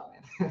 like chill out,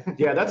 man.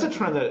 Yeah, that's a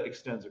trend that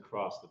extends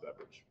across the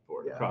beverage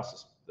board,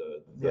 across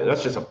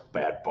that's just a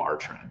bad bar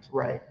trend.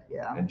 Right.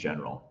 Yeah. In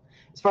general.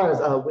 As far as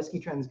whiskey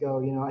trends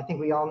go, you know, I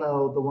think we all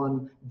know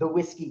the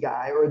whiskey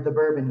guy or the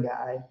bourbon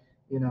guy,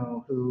 you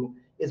know, who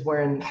is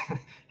wearing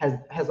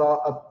has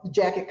a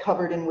jacket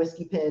covered in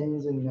whiskey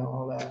pins and, you know,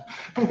 all that.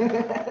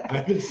 I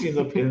haven't seen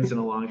the pins in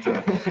a long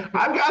time.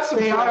 I've got some.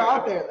 They are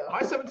out there though.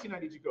 My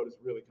 1792 coat is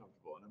really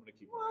comfortable, and I'm going to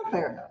keep it.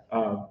 Fair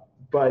enough.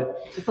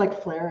 But it's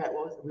like flair at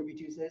what was it, Ruby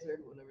Tuesdays or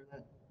whatever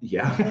that.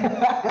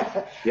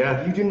 Yeah.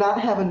 Yeah. You do not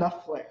have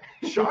enough flair.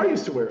 Shar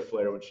used to wear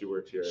flair when she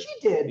worked here. She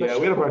did. Yeah,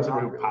 we had a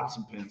bartender who popped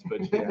some pins,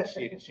 but yeah,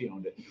 she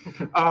owned it.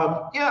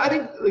 Yeah, I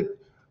think like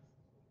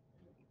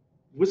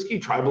whiskey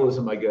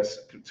tribalism, I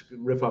guess, to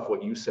riff off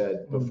what you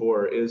said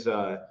before, is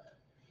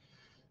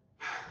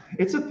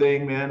it's a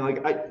thing, man.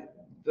 Like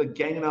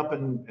ganging up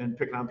and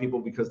picking on people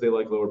because they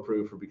like lower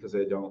proof or because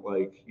they don't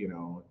like, you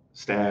know,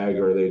 stag,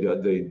 or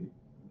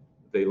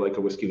they like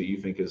a whiskey that you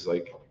think is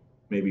like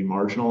maybe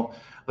marginal.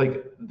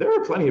 Like there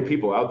are plenty of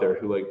people out there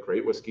who like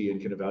great whiskey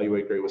and can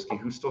evaluate great whiskey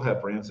who still have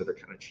brands that are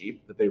kind of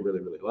cheap that they really,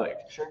 really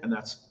like. Sure. And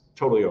that's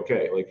totally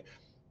okay. Like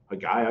a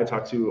guy I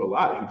talk to a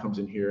lot who comes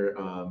in here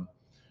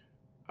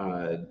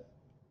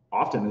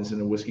often is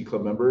a whiskey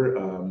club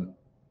member,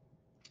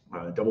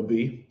 Double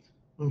B.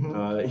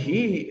 Mm-hmm.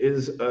 He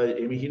is,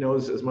 he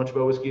knows as much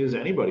about whiskey as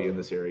anybody in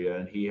this area,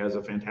 and he has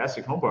a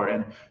fantastic home bar,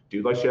 and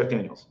dude likes Jack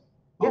Daniels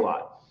a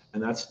lot.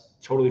 And that's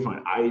totally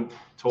fine. I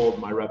told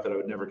my rep that I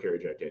would never carry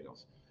Jack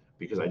Daniels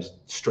because I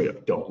just straight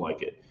up don't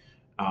like it.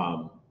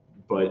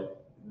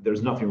 But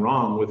there's nothing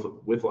wrong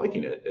with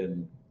liking it.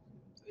 And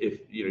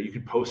if you know, you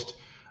could post.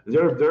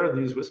 There are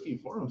these whiskey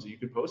forums that you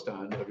could post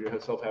on of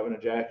yourself having a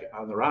Jack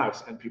on the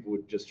rocks, and people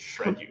would just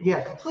shred you.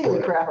 Yeah, completely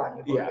crap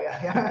on you.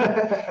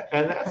 Yeah.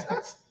 And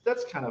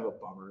that's kind of a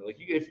bummer. Like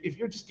if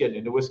you're just getting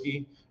into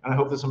whiskey, and I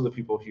hope that some of the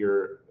people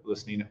here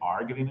listening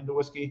are getting into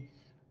whiskey,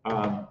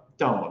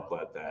 don't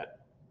let that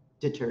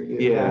deter you.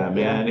 Yeah,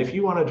 man. If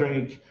you want to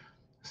drink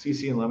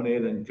CC and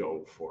lemonade, then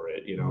go for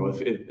it. You know, if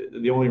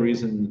the only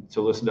reason to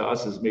listen to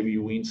us is maybe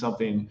you wean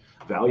something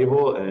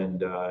valuable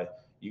and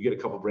you get a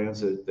couple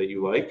brands that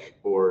you like,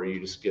 or you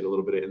just get a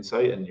little bit of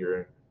insight and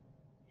you're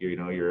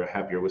a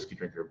happier whiskey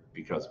drinker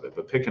because of it.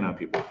 But picking on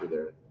people for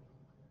their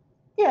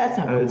that's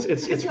not cool.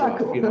 It's not rough,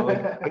 cool. You know,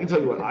 like, I can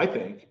tell you what I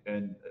think,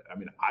 and I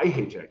mean I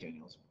hate Jack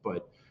Daniels,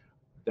 but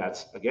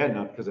that's again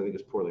not because I think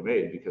it's poorly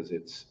made, because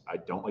I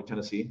don't like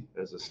Tennessee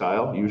as a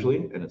style usually,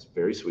 and it's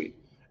very sweet,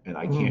 and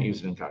I can't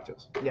use it in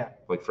cocktails. Yeah,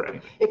 like for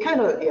anything. It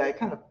kind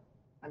of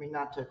I mean,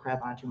 not to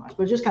crap on it too much,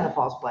 but it just kind of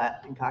falls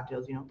flat in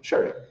cocktails, you know.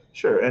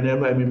 Sure, and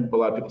I mean a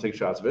lot of people take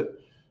shots of it,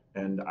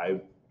 and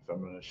if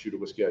I'm gonna shoot a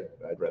whiskey,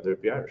 I'd rather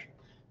it be Irish.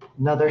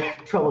 Another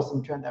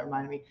troublesome trend that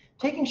reminded me: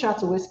 taking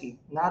shots of whiskey.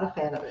 Not a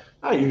fan of it.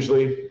 Not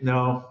usually,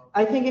 no.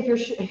 I think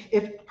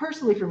if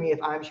personally for me,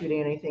 if I'm shooting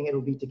anything,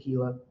 it'll be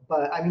tequila.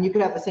 But I mean, you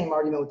could have the same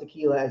argument with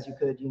tequila as you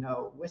could, you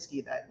know,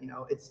 whiskey. That, you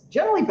know, it's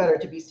generally better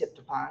to be sipped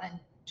upon and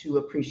to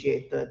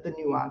appreciate the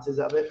nuances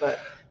of it. But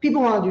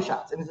people want to do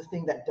shots, and it's a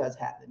thing that does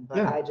happen.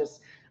 But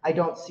I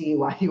don't see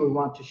why you would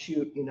want to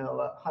shoot, you know,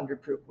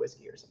 100 proof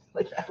whiskey or something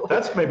like that.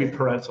 That's maybe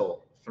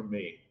parental for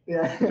me.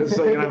 Yeah. Because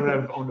like,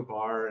 I've owned a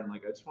bar, and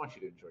like I just want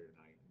you to enjoy your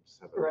night.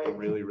 Just have a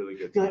really, really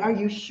good time. Like, are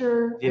you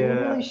sure? Yeah. Are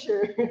you really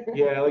sure?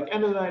 Yeah, like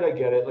end of the night, I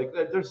get it. Like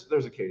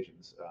there's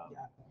occasions.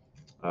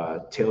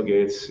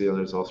 Tailgates, you know,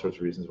 there's all sorts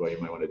of reasons why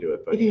you might want to do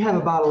it. But if you have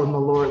a bottle of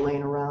Malort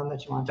laying around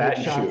that you want to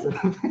take shots of,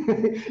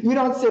 you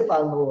don't sip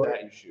on Malort.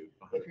 That you shoot.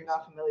 100%. If you're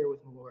not familiar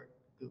with Malort,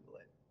 Google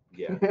it.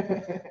 Yeah.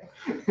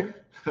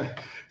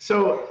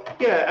 So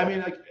yeah, I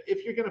mean, like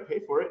if you're gonna pay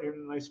for it and you're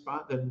in a nice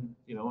spot, then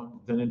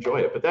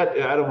enjoy it. But that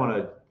I don't want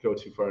to go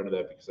too far into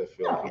that because I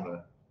feel like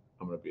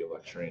I'm gonna be a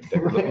lecturing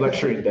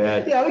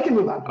dad. Yeah, we can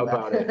move on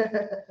about it.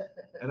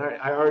 And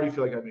I already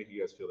feel like I make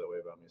you guys feel that way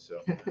about me, so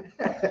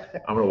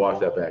I'm gonna walk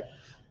that back.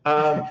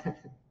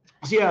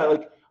 So yeah,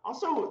 like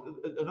also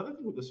another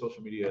thing with the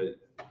social media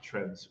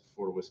trends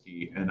for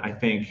whiskey, and I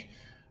think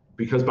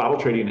because bottle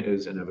trading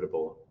is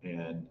inevitable,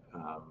 and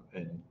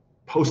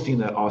posting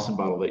that awesome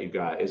bottle that you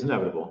got is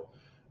inevitable.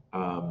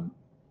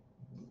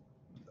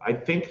 I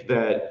think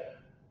that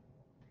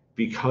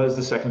because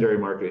the secondary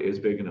market is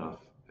big enough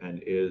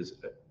and is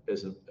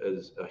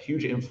a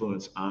huge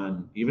influence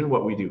on even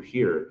what we do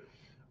here,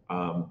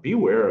 be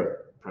aware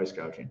of price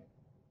gouging.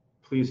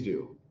 Please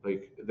do.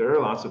 Like, there are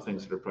lots of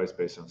things that are priced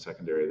based on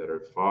secondary that are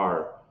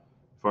far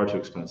too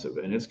expensive,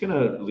 and it's going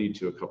to lead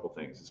to a couple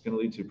things. It's going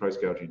to lead to price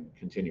gouging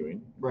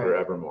continuing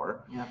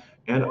forevermore,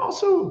 and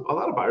also a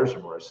lot of buyer's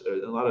remorse.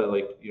 A lot of,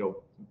 like, you're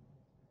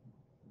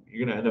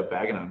going to end up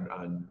bagging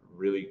on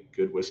really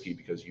good whiskey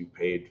because you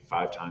paid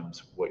 5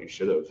 times what you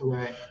should have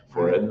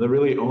for it. And the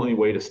really only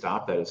way to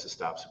stop that is to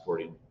stop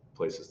supporting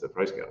places that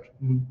price gouge.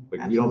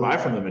 Like, if you don't buy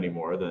from them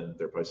anymore, then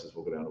their prices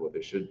will go down to what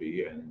they should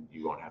be, and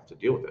you won't have to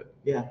deal with it.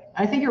 Yeah,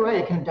 I think you're right.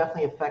 It can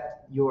definitely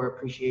affect your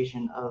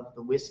appreciation of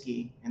the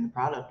whiskey and the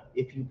product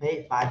if you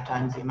pay 5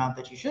 times the amount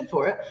that you should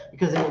for it,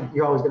 because then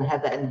you're always going to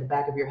have that in the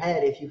back of your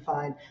head. If you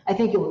find, I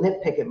think you'll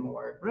nitpick it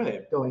more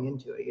going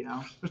into it.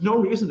 There's no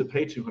reason to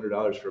pay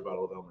 $200 for a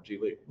bottle of Elmer T.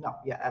 Lee. No,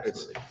 yeah,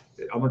 absolutely.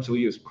 Elmer T.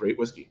 Lee is great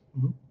whiskey,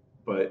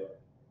 but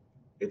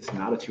it's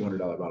not a $200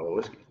 bottle of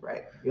whiskey.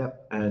 Right.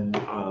 Yep. And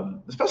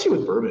especially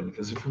with bourbon,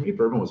 because for me,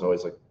 bourbon was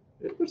always like,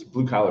 there's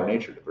blue collar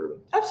nature to bourbon.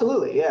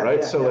 Absolutely. Yeah.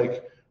 Right. Yeah, so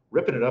like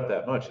ripping it up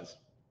that much is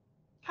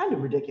kind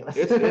of ridiculous.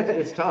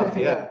 It's tough.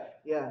 Yeah.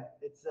 Yeah.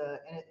 It's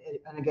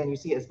and again, you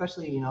see it,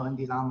 especially, in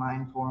these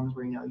online forums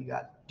where, you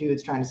got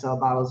dudes trying to sell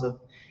bottles of,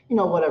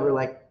 whatever,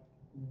 like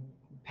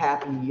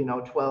Pappy,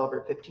 12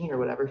 or 15 or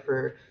whatever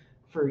for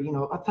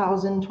 $1,000,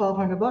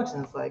 $1,200.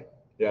 And it's like,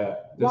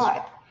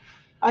 why?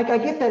 I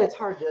get that it's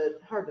hard to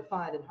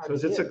find and hard to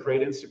get. It's a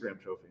great Instagram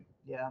trophy.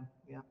 Yeah.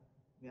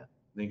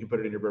 Then you can put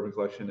it in your bourbon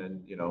collection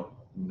and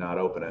not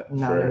open it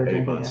for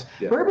 8 months.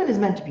 Yeah. Bourbon is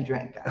meant to be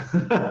drank, guys.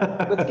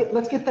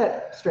 let's get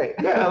that straight.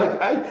 Yeah,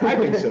 like I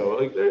think so.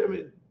 Like, I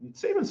mean,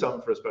 saving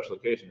something for a special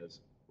occasion is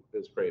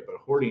great, but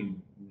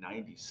hoarding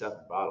 97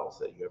 bottles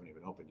that you haven't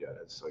even opened yet,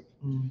 it's like.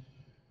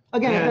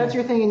 Again, if that's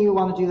your thing and you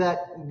want to do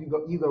that,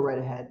 you go right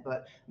ahead.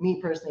 But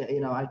me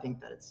personally, I think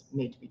that it's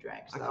made to be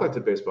drank. So. I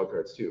collected baseball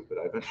cards too, but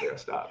eventually I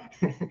stopped.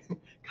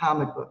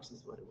 Comic books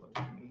is what it was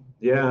for me.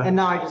 Yeah. And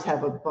now I just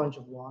have a bunch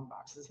of long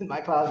boxes in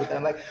my closet. And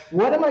I'm like,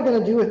 what am I going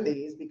to do with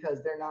these?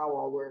 Because they're now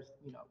all worth,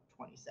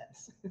 20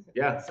 cents.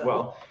 Yeah. So.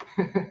 Well,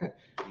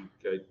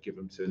 you give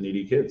them to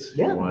needy kids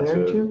who want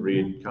to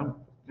read comics.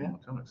 I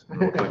don't know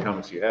what kind of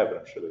comics you have, but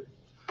I'm sure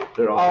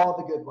they're all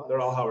the good ones.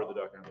 They're all Howard the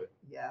Duck, aren't they?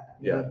 Yeah.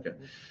 Yeah. Okay.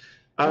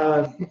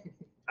 I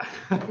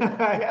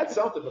had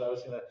something, but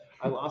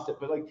I lost it.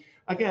 But like,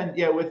 again,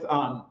 with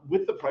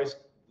the price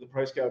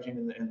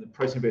gouging and the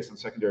pricing based on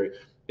secondary,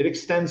 it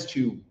extends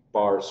to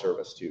bar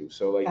service too.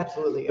 So like,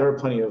 absolutely, there are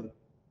plenty of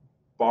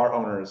bar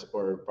owners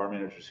or bar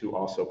managers who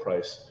also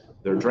price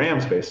their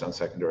drams based on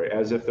secondary,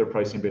 as if they're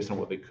pricing based on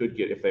what they could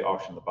get if they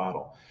auction the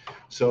bottle.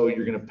 So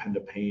you're going to end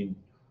up paying,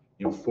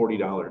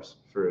 $40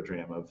 for a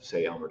dram of,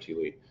 say, Elmer T.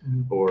 Lee,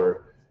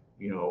 or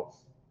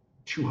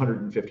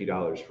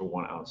 $250 for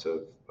 1 ounce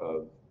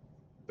of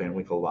Van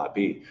Winkle Lot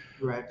B.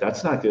 Right.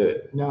 That's not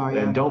good. No,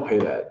 and don't pay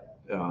that.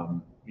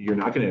 You're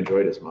not going to enjoy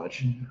it as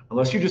much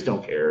unless you just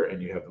don't care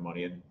and you have the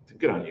money. And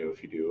good on you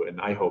if you do.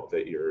 And I hope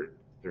that your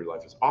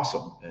life is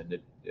awesome. And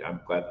I'm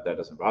glad that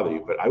doesn't bother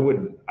you. But I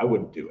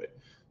wouldn't do it,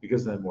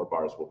 because then more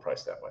bars will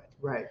price that way.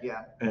 Right.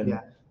 Yeah. And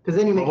because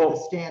then you make it the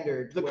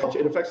standard. The culture.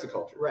 It affects the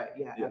culture. Right.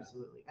 Yeah.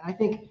 Absolutely. And I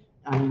think.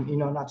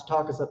 Not to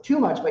talk us up too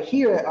much, but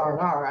here at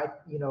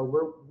R&R,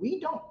 we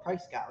don't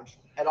price gouge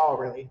at all,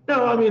 really.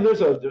 No, I mean, there's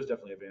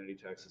definitely a vanity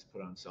tax that's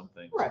put on some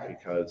things,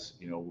 because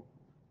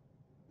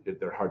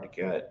they're hard to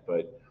get.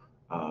 But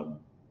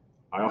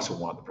I also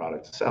want the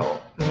product to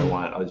sell, and I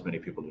want as many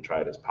people to try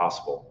it as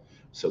possible.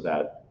 So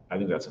that, I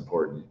think that's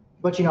important.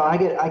 But I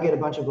get a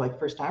bunch of like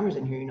first timers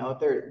in here. If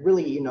they're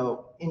really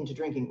into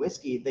drinking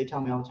whiskey, they tell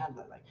me all the time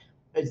that, like,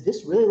 is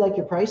this really like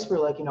your price for,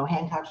 like,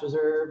 Hancock's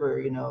Reserve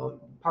or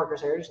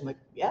Parker's Heritage? I'm like,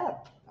 yeah.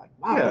 Like,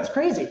 wow, that's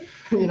crazy.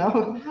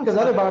 Because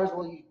other bars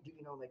will like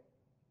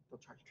they'll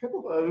charge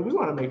triple. We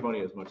want to make money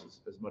as much as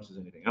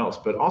anything else,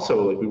 but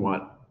also, like, we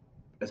want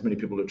as many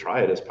people to try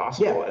it as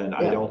possible. And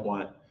I don't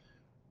want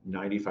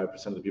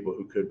 95% of the people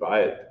who could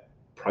buy it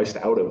priced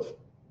out of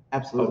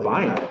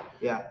buying it.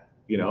 Yeah.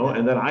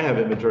 And then I have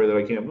inventory that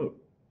I can't move.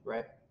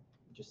 Right.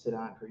 Just sit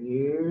on it for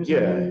years. Yeah,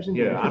 and years and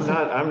years.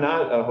 I'm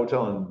not a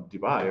hotel in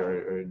Dubai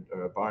or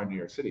a bar in New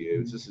York City.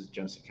 This is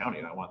Genesee County,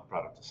 and I want the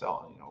product to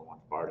sell. And I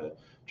want the bar to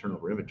turn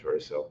over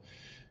inventory. So,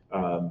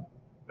 and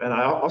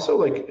I also,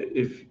 like,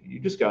 if you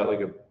just got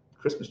like a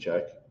Christmas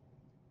check,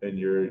 and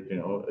you're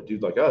a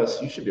dude like us,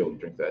 you should be able to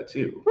drink that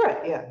too.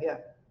 Right. Yeah.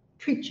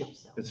 Treat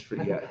yourself. It's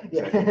free. Yeah.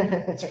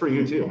 Exactly. It's for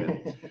you too,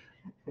 man.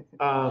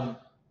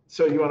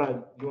 So you want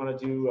to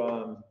do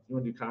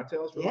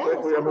cocktails real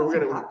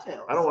quick?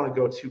 Cocktails. I don't want to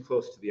go too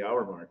close to the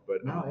hour mark,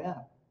 but no,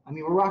 I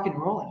mean, we're rocking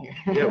and rolling here.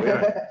 Yeah, we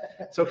are.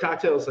 So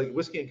cocktails, like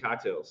whiskey and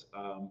cocktails.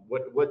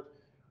 What?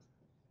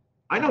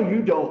 I know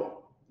you don't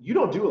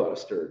do a lot of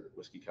stirred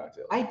whiskey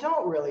cocktails. I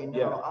don't really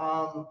know.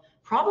 Yeah.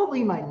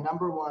 Probably my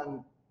number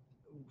one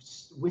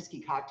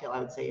whiskey cocktail, I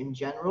would say, in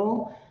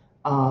general,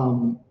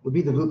 would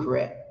be the Vieux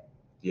Carré.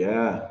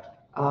 Yeah.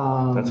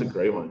 That's a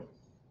great one.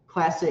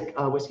 classic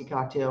whiskey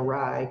cocktail,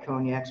 rye,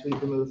 cognac, sweet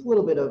vermouth, a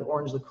little bit of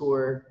orange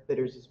liqueur,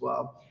 bitters as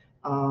well.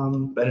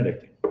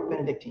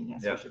 Benedictine,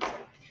 yes, I should say.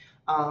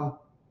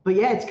 But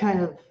yeah, it's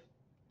kind of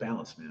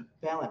balanced, man.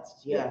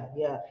 Balanced,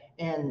 yeah.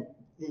 And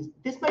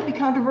this might be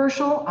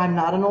controversial. I'm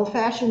not an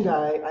old-fashioned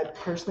guy. I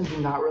personally do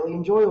not really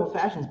enjoy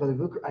old-fashions, but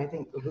I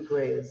think the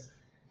Vouqueret is.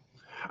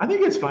 I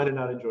think it's fine to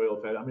not enjoy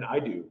old-fashioned. I mean, I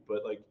do,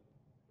 but like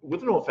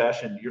with an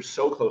old-fashioned, you're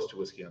so close to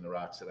whiskey on the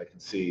rocks that I can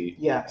see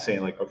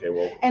saying like, okay,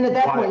 well. And at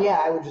that point,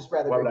 I would just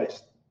rather. Why would I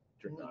just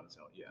drink on its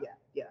own? Yeah.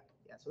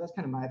 So that's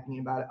kind of my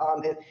opinion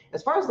about it.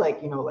 As far as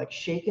like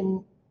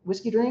shaken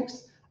whiskey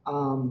drinks,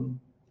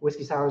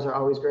 whiskey sours are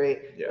always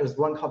great. Yeah. There's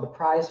one called the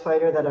Prize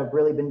Fighter that I've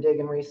really been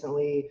digging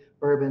recently.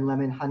 Bourbon,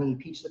 lemon, honey,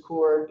 peach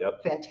liqueur.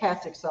 Yep.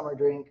 Fantastic summer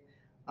drink.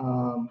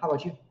 How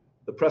about you?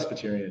 The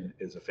Presbyterian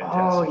is a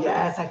fantastic drink.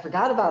 Yes, I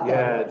forgot about that.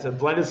 Yeah, it's a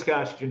blended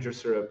Scotch, ginger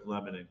syrup,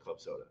 lemon, and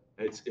club soda.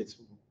 It's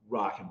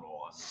rock and roll.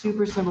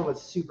 Super simple, but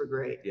super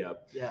great. Yeah.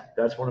 Yeah.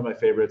 That's one of my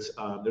favorites.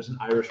 There's an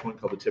Irish one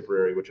called the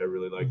Tipperary, which I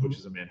really like, which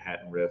is a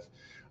Manhattan riff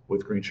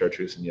with green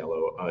chartreuse and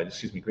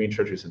green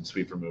chartreuse and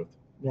sweet vermouth.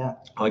 Yeah.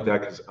 I like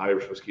that because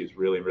Irish whiskey is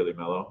really, really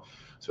mellow.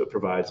 So it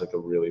provides like a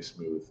really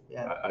smooth.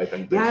 Yeah. I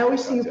think. Yeah, I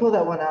always see you pull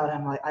that one out. And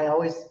I'm like, I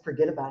always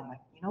forget about it. I'm like,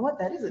 you know what?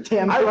 That is a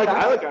damn. I like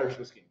Irish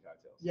whiskey in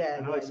cocktails. Yeah.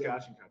 And I like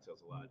Scotch in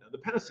cocktails a lot. Now, the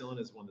penicillin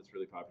is one that's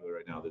really popular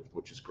right now,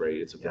 which is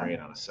great. It's a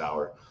variant on a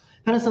sour.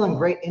 Penicillin,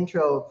 great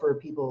intro for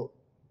people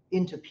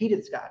into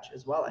peated Scotch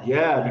as well.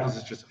 Because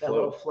it's just a float. That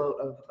little float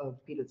of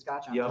peated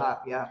Scotch on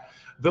top. Yeah.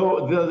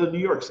 Though the New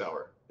York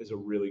sour is a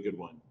really good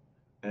one.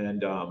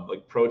 And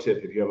like pro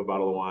tip, if you have a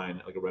bottle of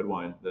wine, like a red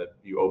wine that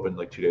you opened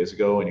like 2 days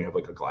ago and you have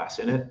like a glass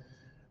in it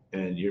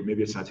and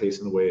maybe it's not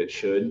tasting the way it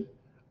should.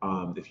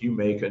 If you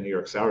make a New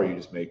York sour, you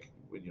just make,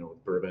 with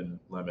bourbon,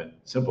 lemon,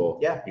 simple.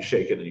 Yeah. You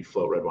shake it and you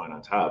float red wine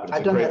on top.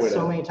 I've done that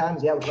so many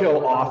times. Yeah.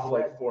 Kill off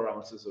like 4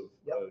 ounces of,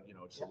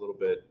 just a little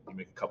bit. You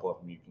make a couple of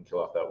them, you can kill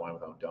off that wine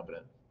without dumping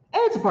it.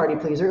 And it's a party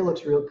pleaser. It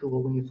looks real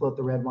cool when you float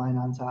the red wine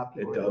on top.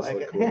 It does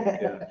look cool.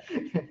 Yeah.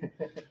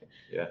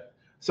 Yeah.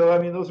 So I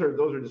mean, those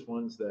are just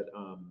ones that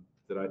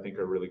I think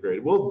are really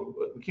great.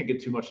 We can't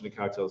get too much into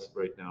cocktails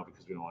right now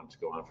because we don't want it to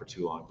go on for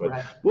too long.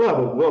 But we'll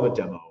have a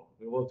demo.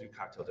 We'll do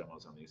cocktail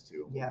demos on these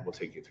too. Yeah. We'll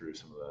take you through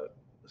some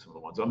of the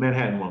ones. A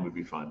Manhattan one would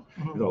be fun.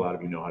 I know a lot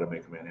of you know how to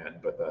make a Manhattan,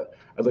 but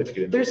I'd like to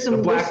get into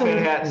some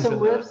Manhattans. Some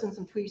riffs and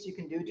some tweaks you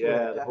can do to it.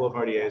 Yeah, the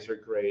Boulevardiers are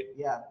great.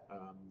 Yeah.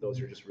 Those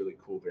are just really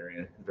cool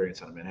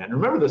variants on a Manhattan.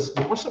 Remember this,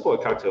 the more simple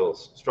a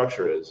cocktail's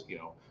structure is,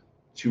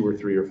 2 or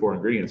 3 or 4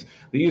 ingredients,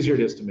 the easier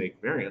it is to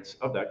make variants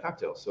of that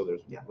cocktail. So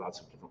there's lots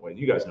of different ways.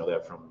 You guys know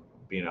that from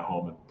being at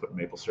home and putting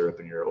maple syrup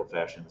in your old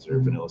fashions or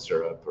vanilla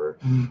syrup or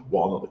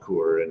walnut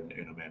liqueur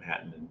in a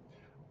Manhattan.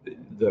 And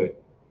the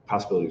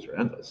possibilities are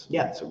endless.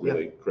 Yeah. It's a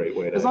really great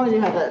way to. As long as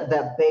you have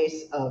that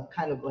base of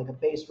kind of like a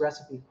base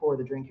recipe for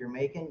the drink you're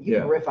making, you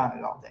can riff on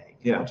it all day.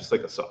 Yeah, just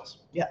like a sauce.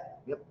 Yeah.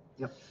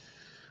 Yep.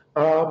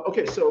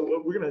 Okay,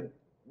 so we're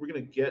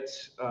gonna get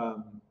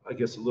I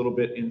guess a little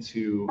bit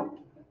into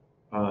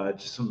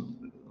just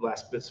some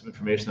last bits of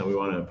information that we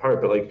want to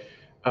impart, but like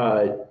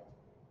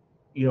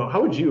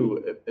how would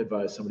you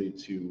advise somebody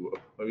to,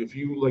 if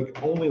you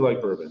only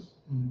like bourbon,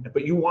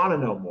 but you want to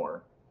know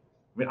more?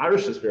 I mean,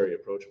 Irish is very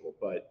approachable,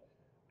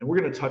 and we're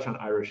going to touch on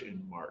Irish in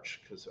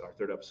March because our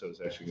 3rd episode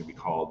is actually going to be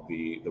called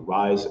the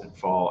Rise and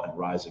Fall and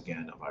Rise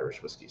Again of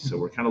Irish whiskey. So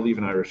we're kind of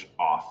leaving Irish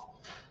off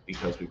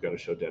because we've got a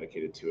show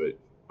dedicated to it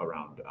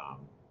around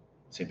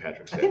St.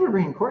 Patrick's Day. I think we're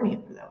bringing Courtney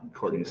in for that one.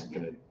 Courtney's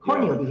going to.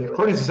 Courtney will be here.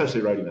 Courtney's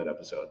essentially writing that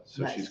episode,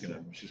 so nice. she's going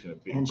to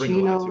be. And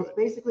she knows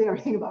basically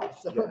everything about it.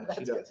 So that's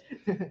she does.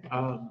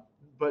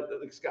 But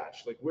like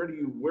Scotch, like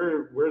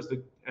where's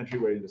the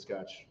entryway into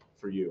Scotch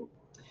for you?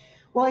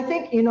 Well, I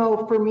think,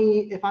 for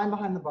me, if I'm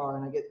behind the bar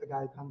and I get a guy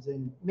who comes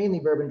in,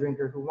 mainly bourbon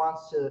drinker, who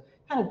wants to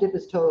kind of dip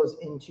his toes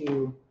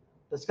into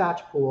the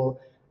Scotch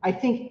pool, I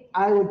think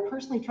I would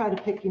personally try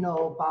to pick,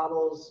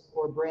 bottles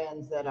or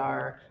brands that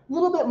are a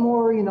little bit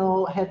more,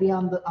 heavy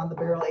on the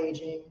barrel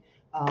aging.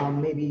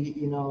 Maybe,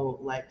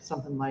 like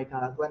something like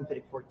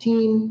Glenfiddich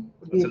 14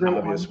 would be a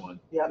great one.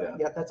 Yeah,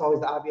 that's always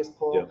the obvious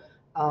pull.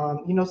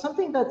 Yeah.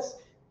 Something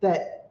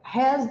that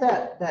has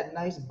that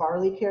nice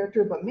barley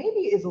character, but maybe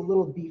is a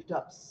little beefed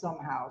up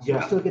somehow. So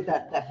you still get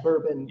that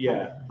bourbon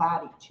kind of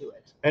body to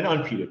it. And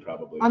unpeated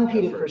probably.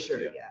 Unpeated for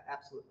sure. Yeah,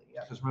 absolutely.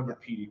 Yeah. Because remember,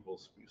 peat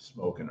equals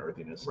smoke and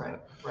earthiness. Right.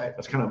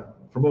 That's kind of,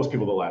 for most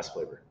people, the last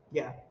flavor.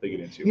 Yeah. They get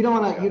into. You don't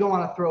want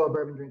to throw a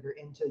bourbon drinker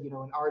into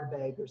an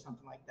Ardbeg or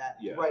something like that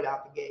right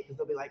out the gate, because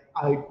they'll be like,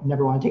 I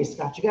never want to taste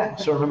Scotch again.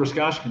 So remember,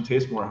 Scotch can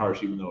taste more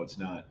harsh even though it's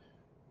not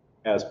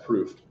as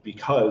proof,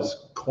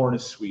 because corn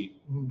is sweet,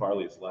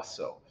 barley is less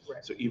so.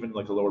 Right. So even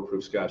like a lower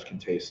proof Scotch can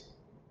taste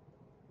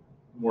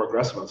more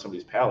aggressive on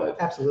somebody's palate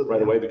Absolutely.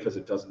 away because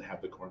it doesn't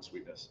have the corn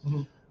sweetness.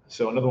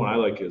 So another one I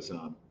like is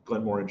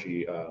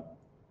Glenmorangie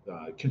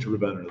Kinta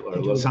Ruben or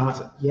La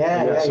Sansa.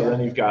 So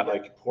then you've got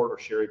like port or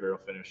sherry barrel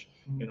finish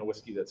in a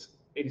whiskey that's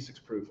 86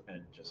 proof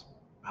and just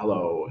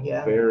mellow and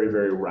very,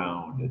 very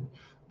round and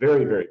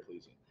very, very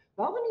pleasing.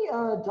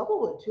 Balvenie double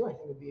wood too, I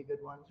think would be a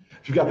good one.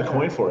 If you got the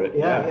coin for it,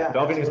 Yeah,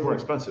 Balvenie is more absolutely.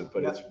 expensive,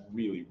 but it's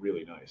really,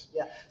 really nice.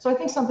 Yeah. So I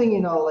think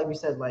something, like we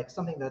said, like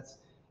something that's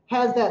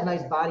has that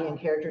nice body and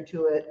character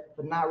to it,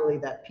 but not really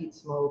that peat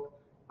smoke.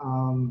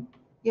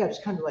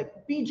 Just kind of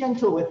like be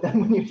gentle with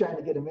them when you're trying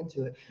to get them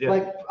into it. Yeah.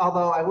 Like,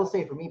 although I will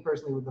say for me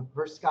personally, with the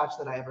first scotch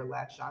that I ever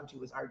latched onto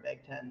was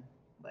Ardbeg 10.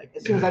 Like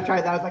as soon as I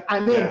tried that, I was like,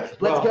 I'm in,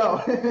 let's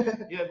go.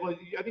 Yeah, well,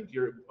 I think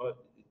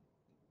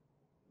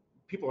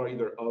people are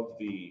either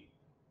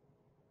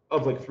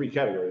of like three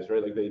categories,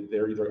 right? Like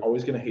they're either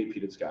always going to hate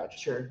peated scotch.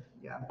 Sure.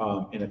 Yeah.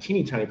 In a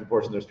teeny tiny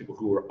proportion, there's people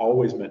who are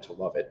always meant to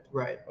love it.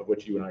 Right. Of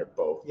which you and I are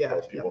both. Yeah.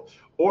 Both people.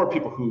 Or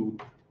people who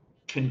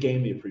can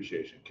gain the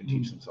appreciation, can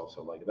teach themselves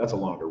to like it. That's a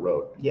longer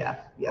road. Yeah.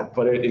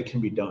 But it can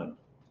be done.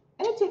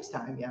 And it takes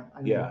time. Yeah.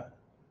 Yeah.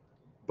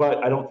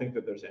 But I don't think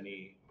that there's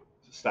any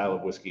style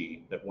of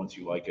whiskey that once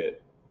you like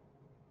it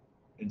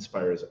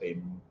inspires a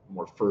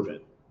more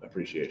fervent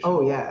appreciation.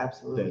 Oh yeah,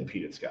 absolutely. Than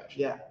peated scotch.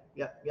 Yeah.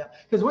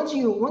 Because once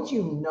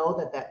you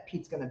know that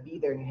peat's going to be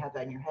there and you have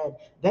that in your head,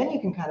 then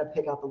you can kind of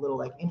pick out the little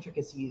like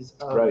intricacies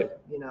of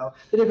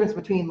the difference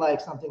between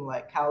like something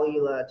like Caol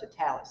Ila to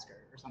Talisker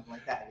or something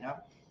like that.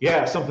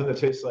 Yeah, something that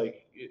tastes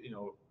like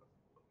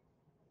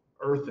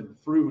earth and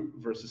fruit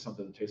versus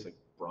something that tastes like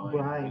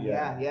brine.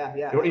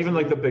 Yeah. Or even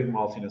like the big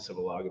maltiness of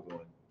a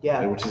Lagavulin.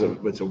 Yeah. Which is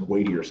it's a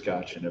weightier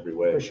scotch in every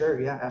way. For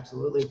sure. Yeah,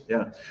 absolutely.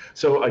 Yeah.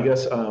 So I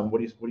guess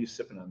what are you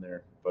sipping on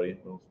there, buddy?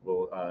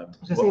 We'll end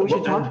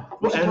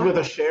with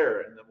a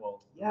share and then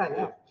we'll.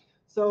 Yeah.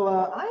 So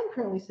I'm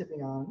currently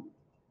sipping on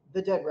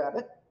the Dead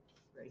Rabbit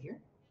right here.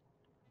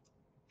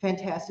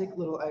 Fantastic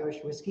little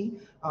Irish whiskey.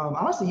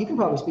 Honestly, you can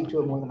probably speak to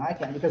it more than I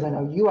can because I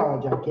know you are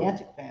a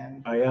gigantic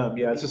fan. I am.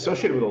 Yeah, it's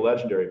associated with a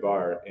legendary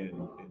bar in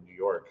New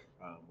York,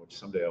 which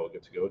someday I will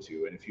get to go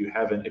to. And if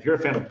you're a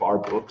fan of bar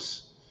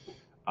books.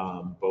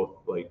 Both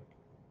like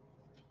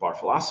bar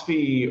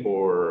philosophy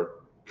or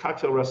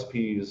cocktail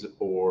recipes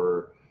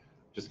or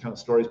just kind of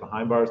stories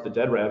behind bars. The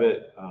Dead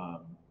Rabbit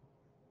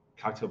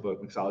cocktail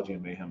book, Mixology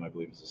and Mayhem, I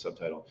believe is the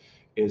subtitle,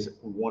 is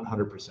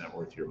 100%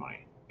 worth your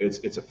money.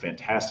 It's a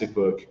fantastic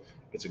book.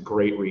 It's a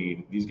great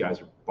read. These guys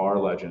are bar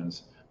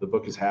legends. The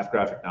book is half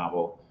graphic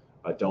novel.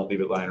 Don't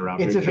leave it lying around.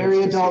 It's a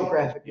very adult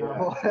graphic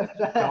novel.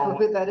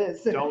 That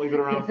is. Don't leave it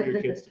around for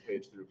your kids to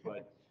page through.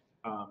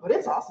 But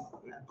it's awesome.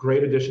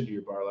 Great addition to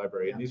your bar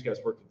library. And these guys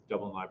work with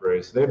Dublin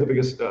Libraries. They have the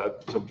biggest, so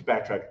to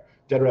backtrack,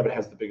 Dead Rabbit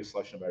has the biggest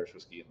selection of Irish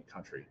whiskey in the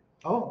country.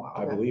 Oh, wow.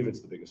 I believe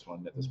it's the biggest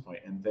one at this point.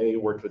 And they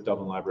worked with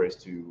Dublin Libraries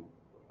to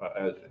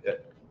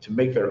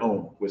make their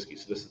own whiskey.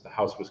 So this is the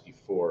house whiskey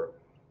for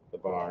the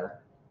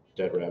bar,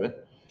 Dead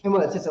Rabbit. And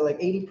what, is it like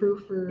 80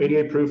 proof?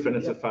 88 proof, and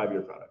it's a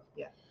 5-year product.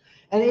 Yeah.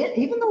 And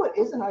even though it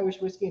is an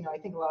Irish whiskey, I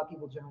think a lot of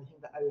people generally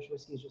think that Irish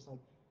whiskey is just like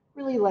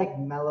really like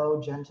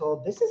mellow,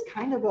 gentle. This is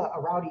kind of a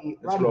rowdy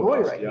boy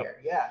right here.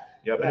 Yeah.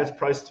 Yep. And it's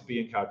priced to be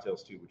in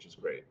cocktails too, which is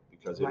great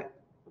because it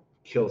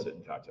kills it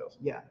in cocktails.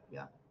 Yeah.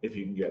 If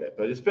you can get it,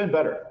 but it's been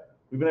better.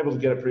 We've been able to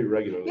get it pretty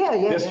regularly.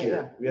 This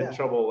year. We had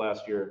trouble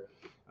last year,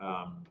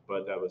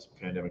 but that was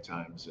pandemic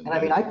times. And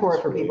I mean, I pour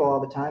it for people all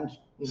the time.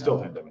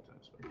 Still pandemic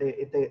times.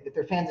 If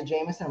they're fans of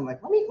Jameson, I'm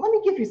like, let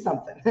me give you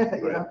something.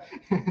 you know.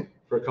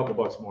 For a couple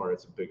bucks more,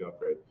 it's a big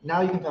upgrade.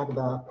 Now you can talk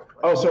about.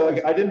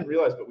 I didn't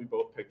realize, but we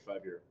both picked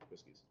 5-year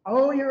whiskeys.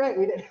 Oh, you're right,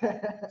 we did.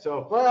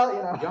 So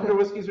younger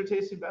whiskeys are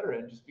tasting better,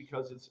 and just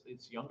because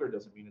it's younger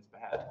doesn't mean it's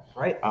bad.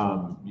 Right.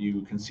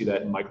 You can see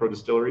that in micro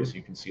distilleries.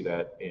 You can see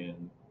that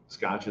in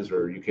scotches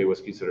or UK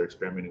whiskeys that are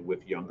experimenting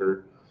with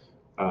younger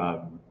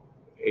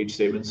age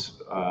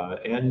statements,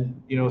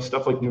 and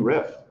stuff like New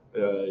Riff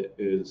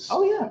is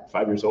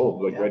 5 years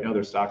old. Like right now,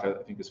 their stock I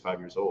think is 5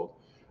 years old.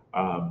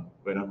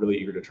 But I'm really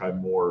eager to try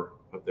more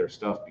of their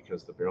stuff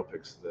because the barrel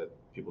picks that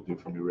people do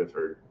from New Riff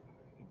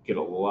get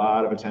a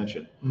lot of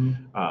attention.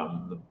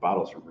 The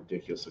bottles are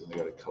ridiculous. They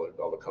got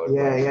all the color.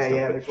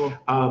 Yeah. Cool.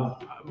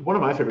 One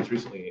of my favorites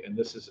recently, and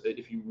this is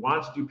if you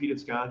want to do peated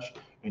scotch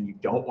and you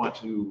don't want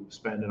to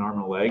spend an arm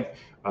and a leg,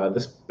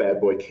 this bad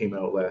boy came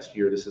out last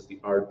year. This is the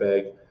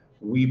Ardbeg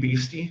Wee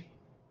Beastie.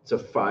 It's a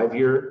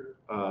 5-year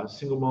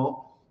single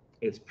malt.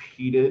 It's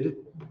peated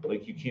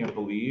like you can't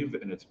believe,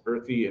 and it's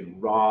earthy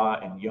and raw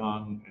and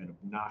young and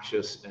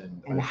obnoxious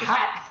and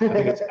hot. I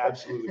think it's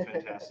absolutely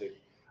fantastic.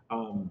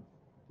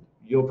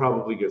 You'll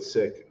probably get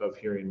sick of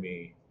hearing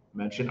me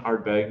mention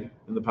Ardbeg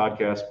in the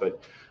podcast,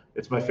 but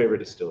it's my favorite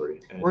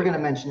distillery. And we're going to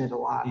mention it a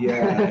lot.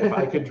 Yeah, if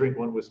I could drink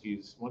one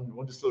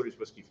distillery's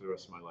whiskey for the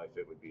rest of my life,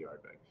 it would be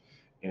Ardbeg.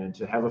 And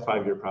to have a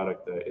 5-year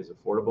product that is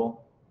affordable,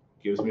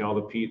 gives me all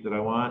the peat that I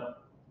want,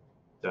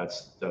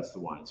 that's the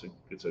one.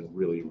 It's a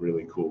really,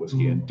 really cool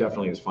whiskey, and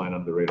definitely is flying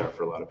under the radar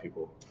for a lot of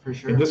people. For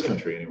sure. In this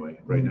country anyway,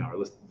 right now, or at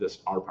least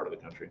our part of the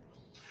country.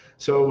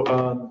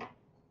 So,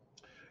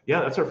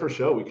 that's our first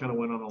show. We kind of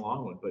went on a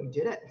long one, but we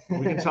did it.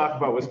 We can talk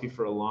about whiskey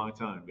for a long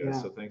time, guys.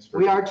 Yeah. So thanks for.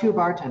 We are 2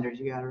 bartenders,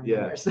 you got to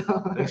remember. Yeah. So.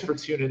 Thanks for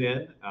tuning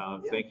in.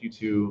 Thank you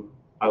to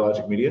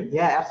iLogic Media.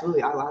 Yeah,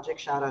 absolutely. iLogic,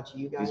 shout out to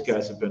you guys. These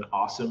guys have been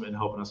awesome in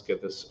helping us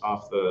get this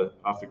off the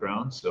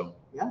ground. So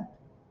yeah.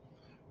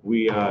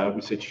 We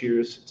say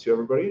cheers to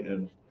everybody,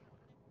 and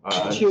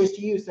Cheers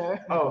to you,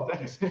 sir. Oh,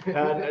 thanks.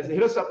 And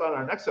hit us up on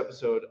our next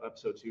episode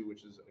 2,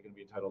 which is going to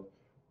be entitled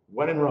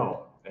When in Rome.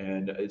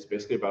 And it's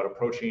basically about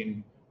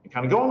approaching and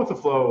kind of going with the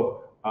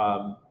flow,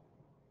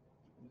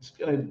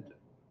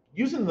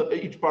 using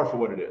each bar for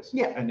what it is.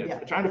 Yeah.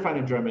 And trying to find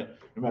enjoyment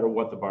no matter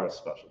what the bar's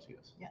specialty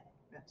is. Yeah.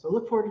 So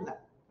look forward to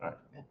that. All right.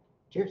 Yeah.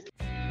 Cheers.